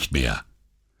auch nicht mehr.«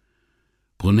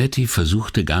 Brunetti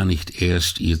versuchte gar nicht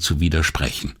erst, ihr zu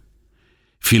widersprechen.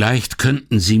 »Vielleicht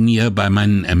könnten Sie mir bei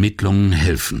meinen Ermittlungen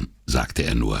helfen«, sagte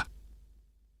er nur.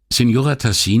 Signora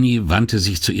Tassini wandte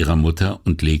sich zu ihrer Mutter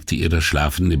und legte ihr das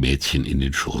schlafende Mädchen in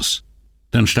den Schoß.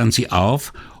 Dann stand sie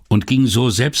auf und ging so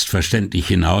selbstverständlich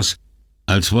hinaus,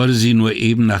 als wolle sie nur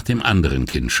eben nach dem anderen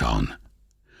Kind schauen.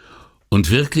 Und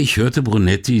wirklich hörte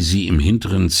Brunetti sie im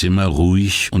hinteren Zimmer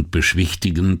ruhig und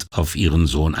beschwichtigend auf ihren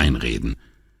Sohn einreden.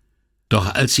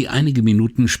 Doch als sie einige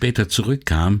Minuten später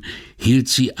zurückkam, hielt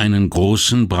sie einen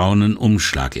großen braunen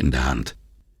Umschlag in der Hand.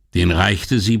 Den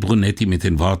reichte sie Brunetti mit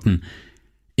den Worten: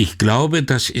 »Ich glaube,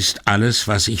 das ist alles,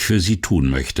 was ich für Sie tun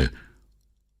möchte.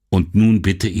 Und nun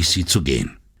bitte ich Sie zu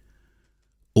gehen.«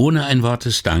 Ohne ein Wort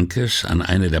des Dankes an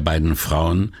eine der beiden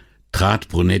Frauen trat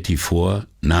Brunetti vor,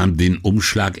 nahm den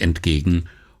Umschlag entgegen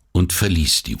und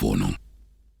verließ die Wohnung.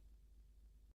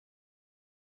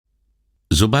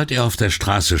 Sobald er auf der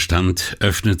Straße stand,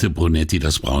 öffnete Brunetti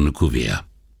das braune Kuvert.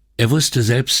 Er wusste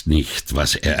selbst nicht,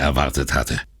 was er erwartet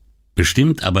hatte.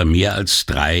 Bestimmt aber mehr als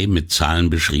 3 mit Zahlen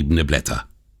beschriebene Blätter.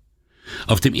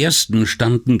 Auf dem ersten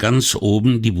standen ganz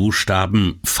oben die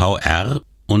Buchstaben VR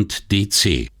und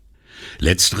DC.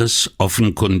 Letzteres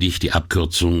offenkundig die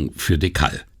Abkürzung für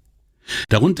Dekal.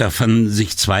 Darunter fanden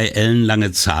sich 2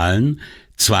 ellenlange Zahlen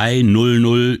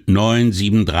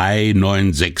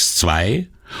 200973962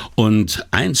 und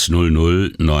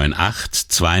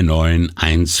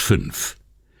 100982915.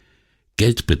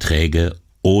 Geldbeträge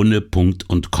ohne Punkt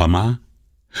und Komma?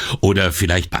 Oder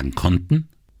vielleicht Bankkonten?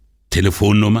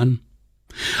 Telefonnummern?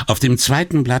 Auf dem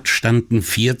zweiten Blatt standen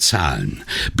 4 Zahlen,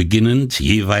 beginnend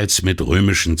jeweils mit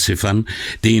römischen Ziffern,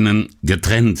 denen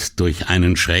getrennt durch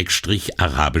einen Schrägstrich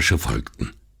arabische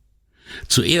folgten.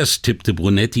 Zuerst tippte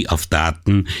Brunetti auf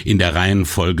Daten in der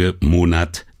Reihenfolge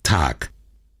Monat, Tag,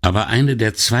 aber eine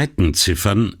der zweiten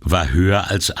Ziffern war höher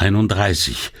als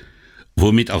 31,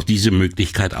 womit auch diese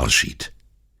Möglichkeit ausschied.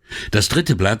 Das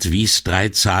dritte Blatt wies 3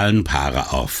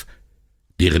 Zahlenpaare auf,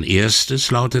 deren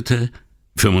erstes lautete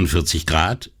 45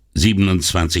 Grad,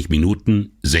 27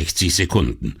 Minuten, 60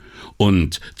 Sekunden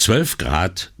und 12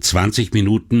 Grad, 20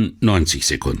 Minuten, 90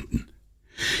 Sekunden.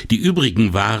 Die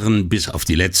übrigen waren bis auf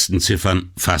die letzten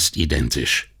Ziffern fast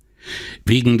identisch.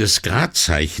 Wegen des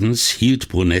Gradzeichens hielt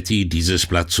Brunetti dieses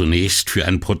Blatt zunächst für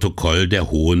ein Protokoll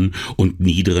der hohen und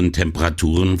niederen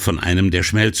Temperaturen von einem der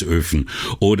Schmelzöfen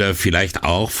oder vielleicht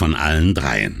auch von allen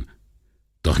 3.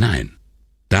 Doch nein,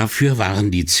 dafür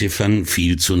waren die Ziffern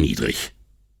viel zu niedrig.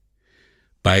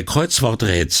 Bei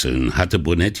Kreuzworträtseln hatte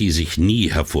Brunetti sich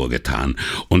nie hervorgetan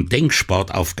und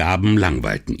Denksportaufgaben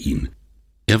langweilten ihn.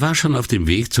 Er war schon auf dem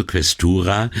Weg zur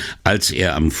Questura, als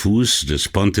er am Fuß des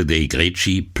Ponte dei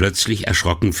Greci plötzlich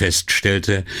erschrocken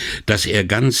feststellte, dass er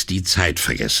ganz die Zeit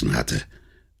vergessen hatte.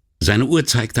 Seine Uhr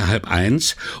zeigte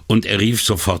 12:30 und er rief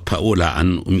sofort Paola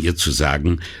an, um ihr zu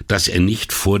sagen, dass er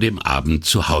nicht vor dem Abend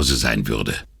zu Hause sein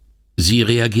würde. Sie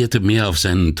reagierte mehr auf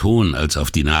seinen Ton als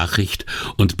auf die Nachricht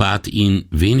und bat ihn,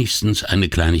 wenigstens eine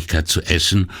Kleinigkeit zu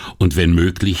essen und wenn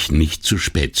möglich nicht zu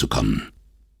spät zu kommen.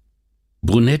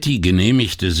 Brunetti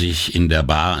genehmigte sich in der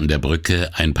Bar an der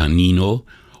Brücke ein Panino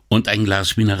und ein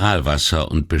Glas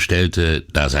Mineralwasser und bestellte,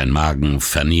 da sein Magen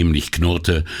vernehmlich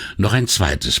knurrte, noch ein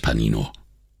zweites Panino.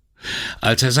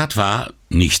 Als er satt war,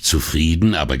 nicht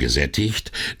zufrieden, aber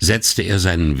gesättigt, setzte er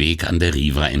seinen Weg an der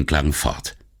Riva entlang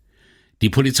fort. Die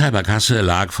Polizeibarkasse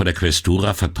lag vor der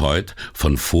Questura verteut,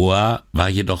 von vor war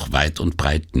jedoch weit und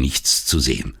breit nichts zu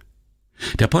sehen.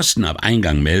 Der Posten am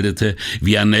Eingang meldete,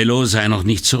 Vianello sei noch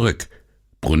nicht zurück.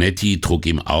 Brunetti trug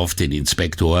ihm auf, den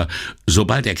Inspektor,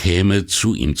 sobald er käme,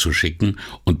 zu ihm zu schicken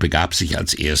und begab sich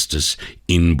als erstes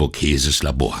in Boccheses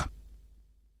Labor.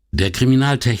 Der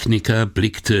Kriminaltechniker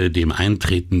blickte dem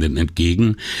Eintretenden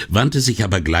entgegen, wandte sich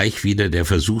aber gleich wieder der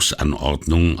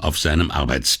Versuchsanordnung auf seinem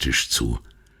Arbeitstisch zu.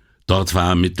 Dort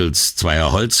war mittels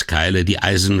 2 Holzkeile die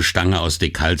Eisenstange aus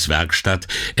Decals Werkstatt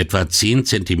etwa 10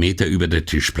 Zentimeter über der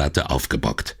Tischplatte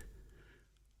aufgebockt.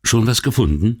 »Schon was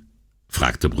gefunden?«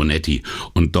 fragte Brunetti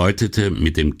und deutete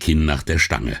mit dem Kinn nach der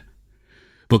Stange.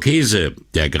 Borghese,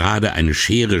 der gerade eine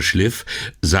Schere schliff,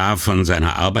 sah von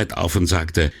seiner Arbeit auf und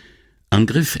sagte: »Am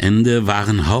Griffende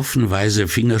waren haufenweise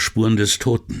Fingerspuren des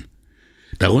Toten.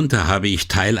 Darunter habe ich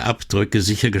Teilabdrücke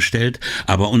sichergestellt,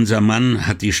 aber unser Mann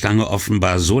hat die Stange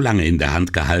offenbar so lange in der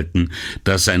Hand gehalten,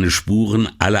 dass seine Spuren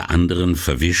alle anderen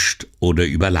verwischt oder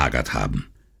überlagert haben.«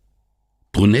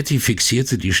 Brunetti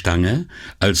fixierte die Stange,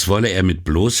 als wolle er mit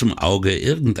bloßem Auge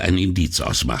irgendein Indiz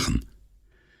ausmachen.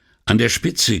 An der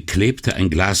Spitze klebte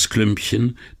ein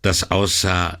Glasklümpchen, das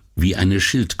aussah wie eine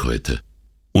Schildkröte.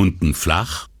 Unten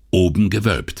flach, oben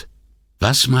gewölbt.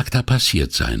 Was mag da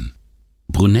passiert sein?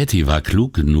 Brunetti war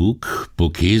klug genug,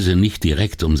 Borghese nicht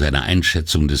direkt um seine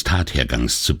Einschätzung des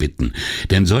Tathergangs zu bitten,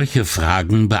 denn solche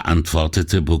Fragen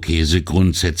beantwortete Borghese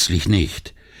grundsätzlich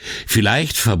nicht.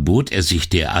 Vielleicht verbot er sich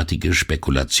derartige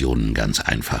Spekulationen ganz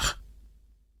einfach.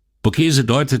 Borghese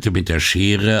deutete mit der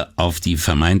Schere auf die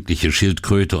vermeintliche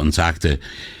Schildkröte und sagte,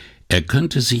 er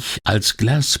könnte sich als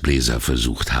Glasbläser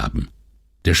versucht haben.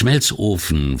 Der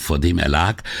Schmelzofen, vor dem er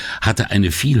lag, hatte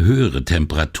eine viel höhere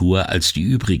Temperatur als die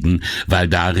übrigen, weil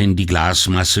darin die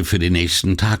Glasmasse für den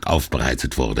nächsten Tag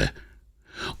aufbereitet wurde.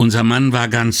 Unser Mann war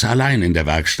ganz allein in der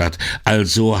Werkstatt,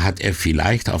 also hat er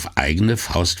vielleicht auf eigene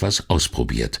Faust was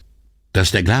ausprobiert.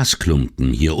 Dass der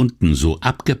Glasklumpen hier unten so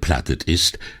abgeplattet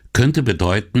ist, könnte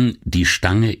bedeuten, die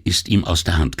Stange ist ihm aus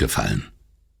der Hand gefallen.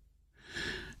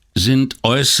 »Sind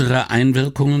äußere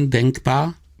Einwirkungen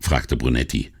denkbar?« fragte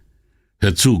Brunetti.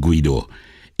 »Hör zu, Guido,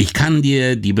 ich kann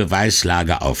dir die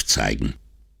Beweislage aufzeigen.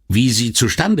 Wie sie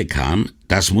zustande kam,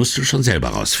 das musst du schon selber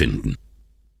rausfinden.«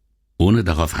 Ohne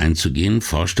darauf einzugehen,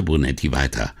 forschte Brunetti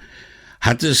weiter.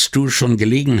 »Hattest du schon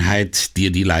Gelegenheit,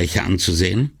 dir die Leiche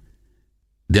anzusehen?«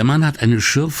 »Der Mann hat eine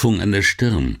Schürfung an der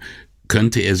Stirn.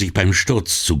 Könnte er sich beim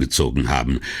Sturz zugezogen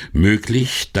haben.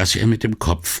 Möglich, dass er mit dem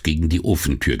Kopf gegen die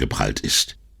Ofentür geprallt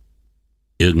ist.«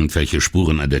 »Irgendwelche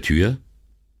Spuren an der Tür?«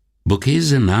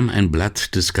 Borghese nahm ein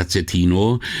Blatt des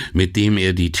Gazzettino, mit dem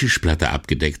er die Tischplatte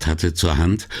abgedeckt hatte, zur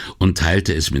Hand und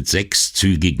teilte es mit 6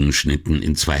 zügigen Schnitten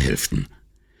in 2 Hälften.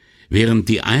 Während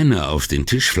die eine auf den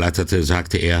Tisch flatterte,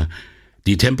 sagte er,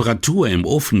 die Temperatur im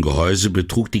Ofengehäuse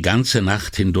betrug die ganze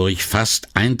Nacht hindurch fast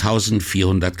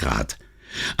 1400 Grad.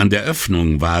 An der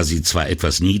Öffnung war sie zwar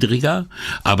etwas niedriger,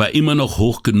 aber immer noch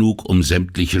hoch genug, um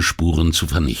sämtliche Spuren zu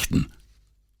vernichten.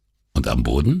 »Und am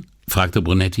Boden?« fragte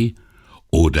Brunetti.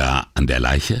 »Oder an der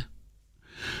Leiche?«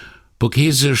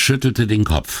 Borghese schüttelte den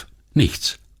Kopf.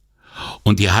 Nichts.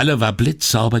 Und die Halle war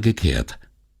blitzsauber gekehrt.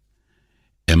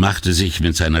 Er machte sich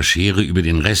mit seiner Schere über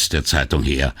den Rest der Zeitung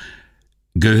her.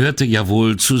 Gehörte ja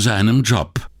wohl zu seinem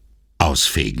Job.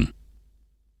 Ausfegen.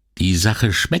 »Die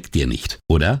Sache schmeckt dir nicht,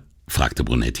 oder?« fragte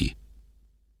Brunetti.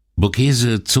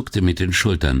 Borghese zuckte mit den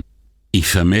Schultern. »Ich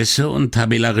vermesse und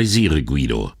tabellarisiere,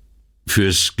 Guido.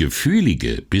 Fürs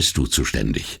Gefühlige bist du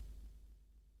zuständig.«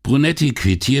 Brunetti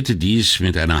quittierte dies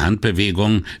mit einer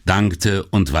Handbewegung, dankte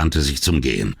und wandte sich zum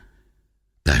Gehen.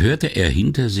 Da hörte er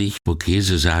hinter sich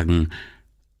Borghese sagen,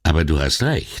 »Aber du hast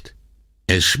recht,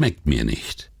 es schmeckt mir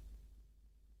nicht.«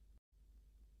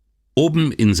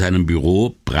 Oben in seinem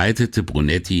Büro breitete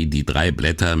Brunetti die 3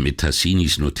 Blätter mit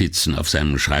Tassinis Notizen auf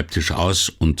seinem Schreibtisch aus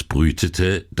und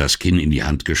brütete, das Kinn in die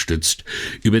Hand gestützt,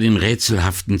 über den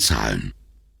rätselhaften Zahlen.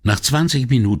 Nach 20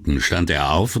 Minuten stand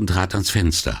er auf und trat ans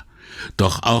Fenster.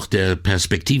 Doch auch der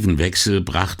Perspektivenwechsel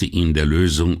brachte ihn der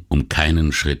Lösung um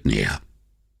keinen Schritt näher.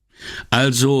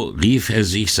 Also rief er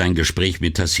sich sein Gespräch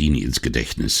mit Tassini ins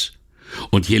Gedächtnis.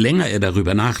 Und je länger er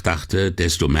darüber nachdachte,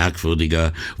 desto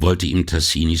merkwürdiger wollte ihm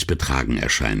Tassinis Betragen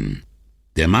erscheinen.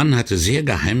 Der Mann hatte sehr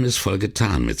geheimnisvoll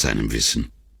getan mit seinem Wissen.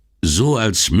 So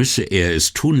als müsse er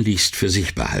es tunlichst für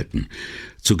sich behalten,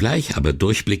 zugleich aber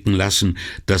durchblicken lassen,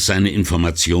 dass seine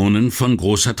Informationen von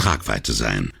großer Tragweite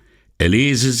seien. Er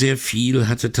lese sehr viel,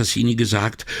 hatte Tassini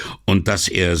gesagt, und dass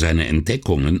er seine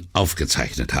Entdeckungen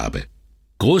aufgezeichnet habe.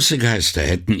 Große Geister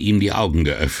hätten ihm die Augen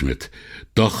geöffnet,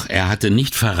 doch er hatte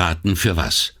nicht verraten, für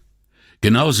was.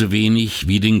 Genauso wenig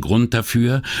wie den Grund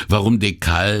dafür, warum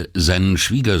Deccal seinen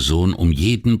Schwiegersohn um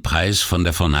jeden Preis von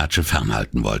der Fornace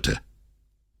fernhalten wollte.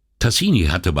 Tassini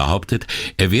hatte behauptet,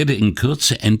 er werde in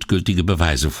Kürze endgültige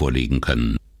Beweise vorlegen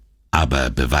können.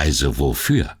 Aber Beweise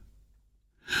wofür?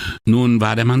 Nun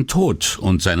war der Mann tot,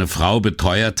 und seine Frau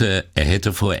beteuerte, er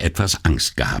hätte vor etwas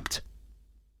Angst gehabt.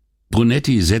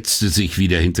 Brunetti setzte sich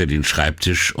wieder hinter den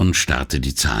Schreibtisch und starrte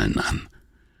die Zahlen an.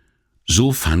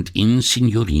 So fand ihn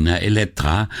Signorina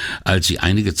Elettra, als sie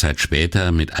einige Zeit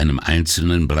später mit einem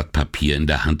einzelnen Blatt Papier in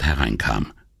der Hand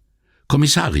hereinkam.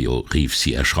 »Kommissario«, rief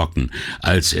sie erschrocken,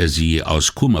 als er sie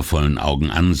aus kummervollen Augen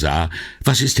ansah,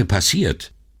 »was ist dir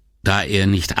passiert?« Da er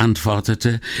nicht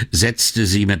antwortete, setzte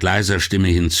sie mit leiser Stimme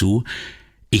hinzu,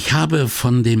 Ich habe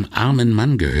von dem armen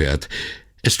Mann gehört.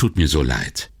 Es tut mir so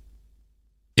leid.«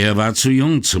 »Er war zu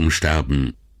jung zum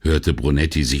Sterben«, hörte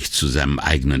Brunetti sich zu seinem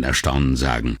eigenen Erstaunen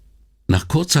sagen. Nach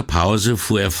kurzer Pause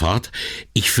fuhr er fort: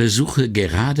 »Ich versuche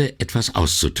gerade etwas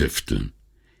auszutüfteln.«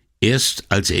 Erst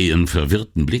als er ihren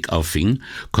verwirrten Blick auffing,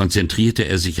 konzentrierte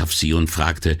er sich auf sie und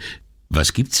fragte: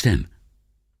 »Was gibt's denn?«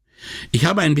 »Ich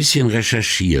habe ein bisschen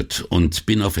recherchiert und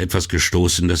bin auf etwas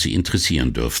gestoßen, das Sie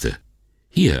interessieren dürfte.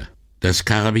 Hier, das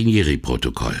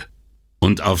Carabinieri-Protokoll.«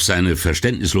 Und auf seine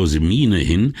verständnislose Miene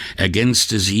hin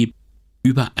ergänzte sie: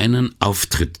 »Über einen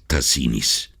Auftritt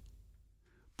Tassinis.«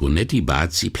 Brunetti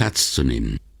bat sie, Platz zu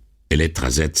nehmen.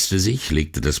 Elettra setzte sich,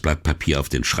 legte das Blatt Papier auf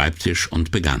den Schreibtisch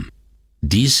und begann: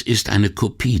 »Dies ist eine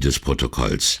Kopie des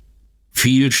Protokolls.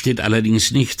 Viel steht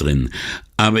allerdings nicht drin,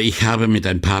 aber ich habe mit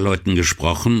ein paar Leuten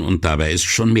gesprochen und dabei ist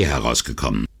schon mehr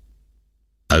herausgekommen.«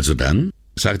 »Also dann«,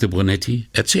 sagte Brunetti,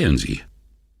 »erzählen Sie.«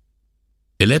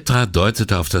 Elettra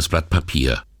deutete auf das Blatt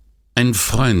Papier. »Ein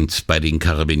Freund bei den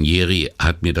Carabinieri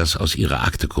hat mir das aus ihrer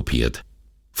Akte kopiert.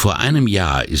 Vor einem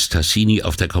Jahr ist Tassini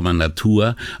auf der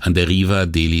Kommandatur an der Riva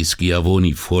degli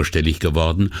Schiavoni vorstellig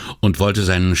geworden und wollte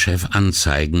seinen Chef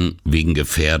anzeigen wegen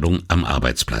Gefährdung am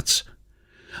Arbeitsplatz.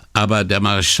 Aber der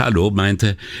Maresciallo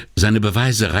meinte, seine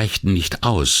Beweise reichten nicht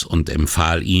aus und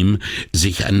empfahl ihm,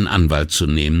 sich einen Anwalt zu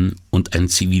nehmen und ein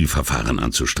Zivilverfahren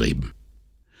anzustreben,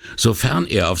 sofern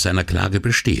er auf seiner Klage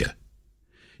bestehe.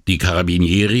 Die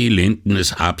Carabinieri lehnten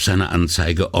es ab, seine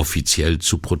Anzeige offiziell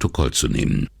zu Protokoll zu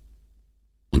nehmen.«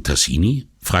 »Und Tassini?«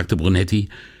 fragte Brunetti.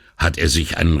 »Hat er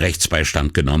sich einen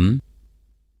Rechtsbeistand genommen?«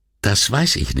 »Das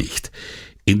weiß ich nicht.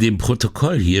 In dem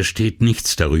Protokoll hier steht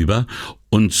nichts darüber,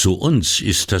 und zu uns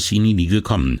ist Tassini nie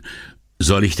gekommen.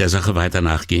 Soll ich der Sache weiter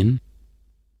nachgehen?«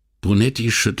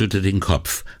 Brunetti schüttelte den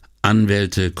Kopf.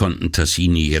 Anwälte konnten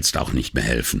Tassini jetzt auch nicht mehr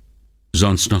helfen.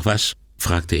 »Sonst noch was?«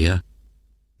 fragte er.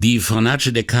 »Die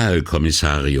Fornace de Cal,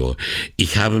 Kommissario.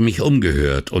 Ich habe mich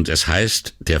umgehört und es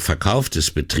heißt, der Verkauf des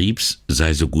Betriebs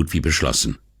sei so gut wie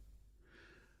beschlossen.«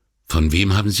 »Von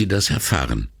wem haben Sie das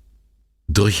erfahren?«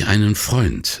 »Durch einen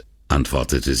Freund«,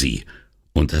 antwortete sie,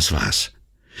 und das war's.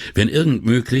 Wenn irgend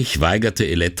möglich, weigerte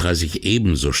Elettra sich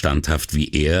ebenso standhaft wie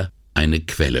er, eine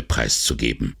Quelle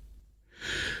preiszugeben.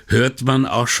 »Hört man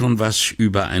auch schon was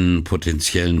über einen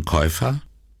potenziellen Käufer?«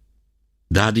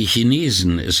 »Da die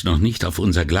Chinesen es noch nicht auf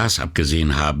unser Glas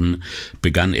abgesehen haben«,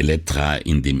 begann Elettra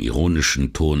in dem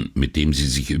ironischen Ton, mit dem sie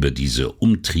sich über diese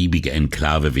umtriebige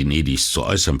Enklave Venedigs zu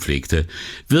äußern pflegte,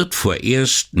 »wird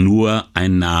vorerst nur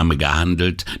ein Name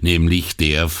gehandelt, nämlich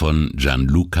der von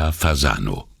Gianluca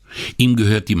Fasano. Ihm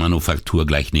gehört die Manufaktur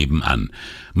gleich nebenan.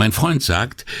 Mein Freund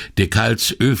sagt, de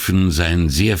Cals Öfen seien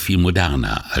sehr viel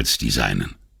moderner als die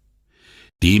seinen.«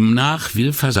 »Demnach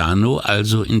will Fasano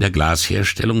also in der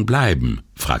Glasherstellung bleiben?«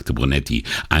 fragte Brunetti,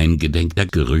 eingedenk der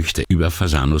Gerüchte über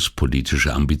Fasanos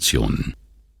politische Ambitionen.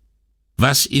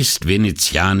 »Was ist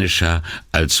venezianischer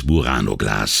als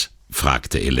Murano-Glas?«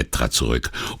 fragte Elettra zurück,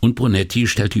 und Brunetti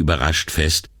stellte überrascht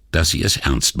fest, dass sie es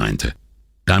ernst meinte.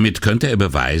 Damit könnte er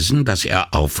beweisen, dass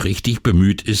er aufrichtig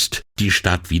bemüht ist, die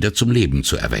Stadt wieder zum Leben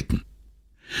zu erwecken.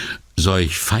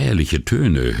 Solch feierliche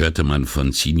Töne hörte man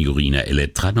von Signorina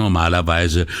Elettra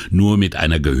normalerweise nur mit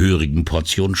einer gehörigen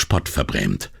Portion Spott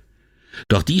verbrämt.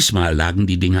 Doch diesmal lagen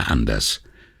die Dinge anders.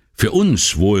 Für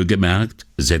uns wohlgemerkt,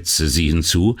 setzte sie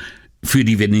hinzu, für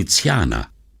die Venezianer.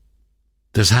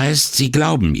 »Das heißt, Sie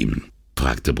glauben ihm?«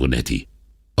 fragte Brunetti,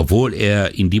 »obwohl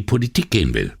er in die Politik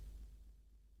gehen will?«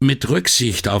 Mit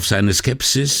Rücksicht auf seine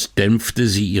Skepsis dämpfte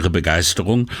sie ihre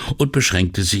Begeisterung und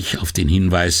beschränkte sich auf den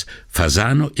Hinweis,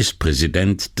 Fasano ist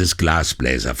Präsident des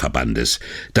Glasbläserverbandes.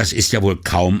 Das ist ja wohl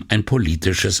kaum ein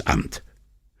politisches Amt.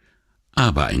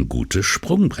 »Aber ein gutes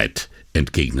Sprungbrett«,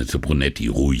 entgegnete Brunetti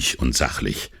ruhig und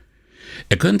sachlich.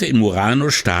 »Er könnte in Murano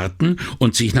starten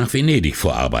und sich nach Venedig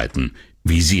vorarbeiten,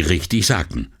 wie Sie richtig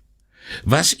sagten.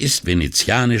 Was ist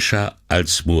venezianischer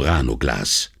als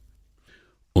Murano-Glas?«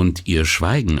 Und ihr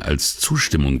Schweigen als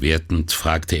Zustimmung wertend,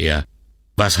 fragte er,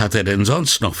 was hat er denn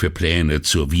sonst noch für Pläne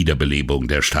zur Wiederbelebung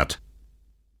der Stadt?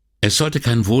 Es sollte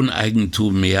kein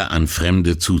Wohneigentum mehr an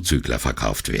fremde Zuzügler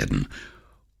verkauft werden.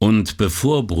 Und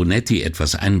bevor Brunetti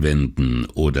etwas einwenden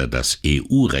oder das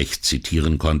EU-Recht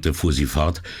zitieren konnte, fuhr sie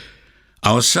fort,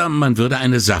 außer man würde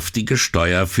eine saftige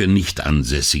Steuer für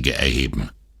Nichtansässige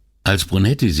erheben. Als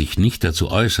Brunetti sich nicht dazu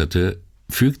äußerte,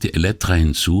 fügte Elettra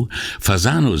hinzu,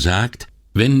 Fasano sagt,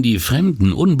 wenn die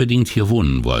Fremden unbedingt hier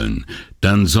wohnen wollen,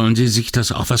 dann sollen sie sich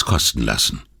das auch was kosten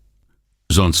lassen.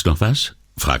 »Sonst noch was?«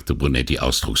 fragte Brunetti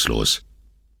ausdruckslos.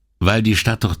 Weil die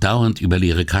Stadt doch dauernd über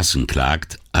leere Kassen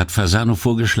klagt, hat Fasano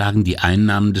vorgeschlagen, die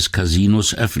Einnahmen des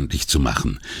Casinos öffentlich zu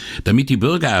machen, damit die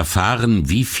Bürger erfahren,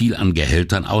 wie viel an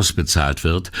Gehältern ausbezahlt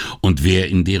wird und wer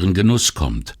in deren Genuss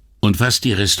kommt und was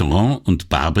die Restaurant- und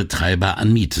Barbetreiber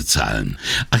an Miete zahlen.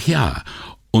 Ach ja,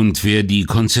 und wer die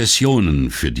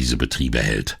Konzessionen für diese Betriebe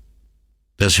hält.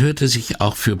 Das hörte sich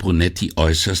auch für Brunetti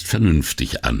äußerst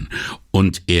vernünftig an,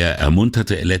 und er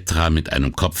ermunterte Elettra mit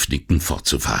einem Kopfnicken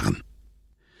fortzufahren.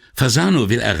 Fasano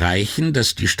will erreichen,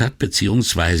 dass die Stadt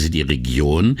bzw. die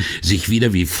Region sich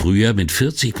wieder wie früher mit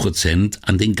 40%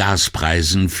 an den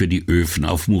Gaspreisen für die Öfen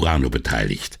auf Murano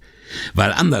beteiligt,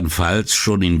 weil andernfalls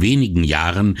schon in wenigen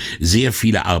Jahren sehr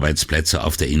viele Arbeitsplätze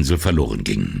auf der Insel verloren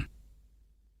gingen.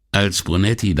 Als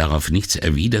Brunetti darauf nichts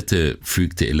erwiderte,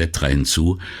 fügte Elettra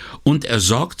hinzu, und er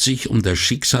sorgt sich um das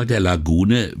Schicksal der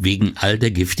Lagune wegen all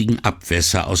der giftigen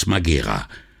Abwässer aus Marghera.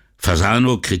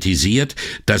 Fasano kritisiert,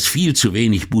 dass viel zu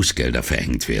wenig Bußgelder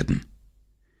verhängt werden.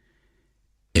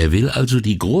 Er will also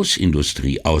die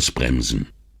Großindustrie ausbremsen.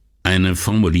 Eine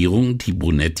Formulierung, die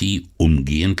Brunetti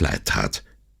umgehend leid tat.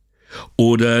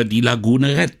 Oder die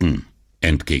Lagune retten,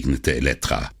 entgegnete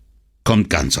Elettra.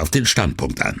 Kommt ganz auf den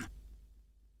Standpunkt an.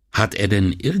 Hat er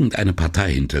denn irgendeine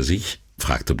Partei hinter sich?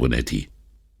 Fragte Brunetti.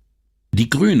 Die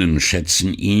Grünen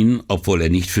schätzen ihn, obwohl er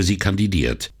nicht für sie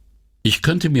kandidiert. Ich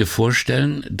könnte mir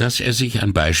vorstellen, dass er sich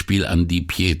ein Beispiel an Di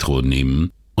Pietro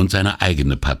nehmen und seine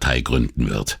eigene Partei gründen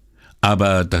wird.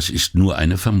 Aber das ist nur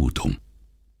eine Vermutung.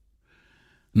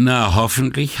 Na,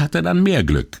 hoffentlich hat er dann mehr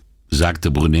Glück, sagte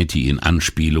Brunetti in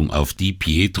Anspielung auf Di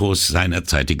Pietros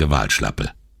seinerzeitige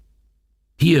Wahlschlappe.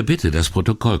 Hier bitte das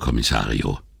Protokoll,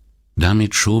 Kommissario.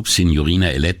 Damit schob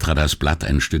Signorina Elettra das Blatt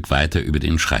ein Stück weiter über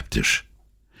den Schreibtisch.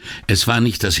 Es war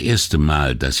nicht das erste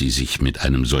Mal, dass sie sich mit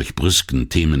einem solch brüsken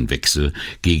Themenwechsel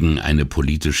gegen eine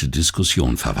politische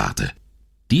Diskussion verwahrte.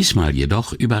 Diesmal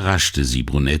jedoch überraschte sie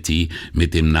Brunetti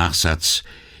mit dem Nachsatz: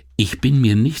 »Ich bin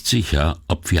mir nicht sicher,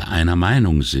 ob wir einer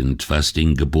Meinung sind, was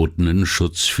den gebotenen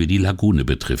Schutz für die Lagune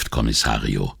betrifft,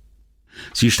 Kommissario.«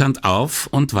 Sie stand auf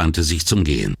und wandte sich zum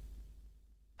Gehen.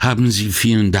 »Haben Sie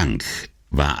vielen Dank«,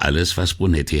 war alles, was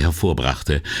Brunetti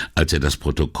hervorbrachte, als er das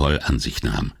Protokoll an sich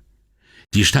nahm.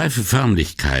 Die steife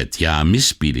Förmlichkeit, ja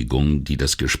Missbilligung, die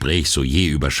das Gespräch so je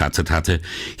überschattet hatte,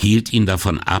 hielt ihn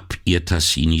davon ab, ihr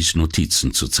Tassinis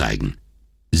Notizen zu zeigen.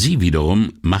 Sie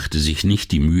wiederum machte sich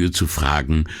nicht die Mühe zu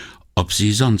fragen, ob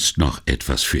sie sonst noch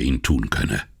etwas für ihn tun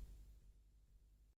könne.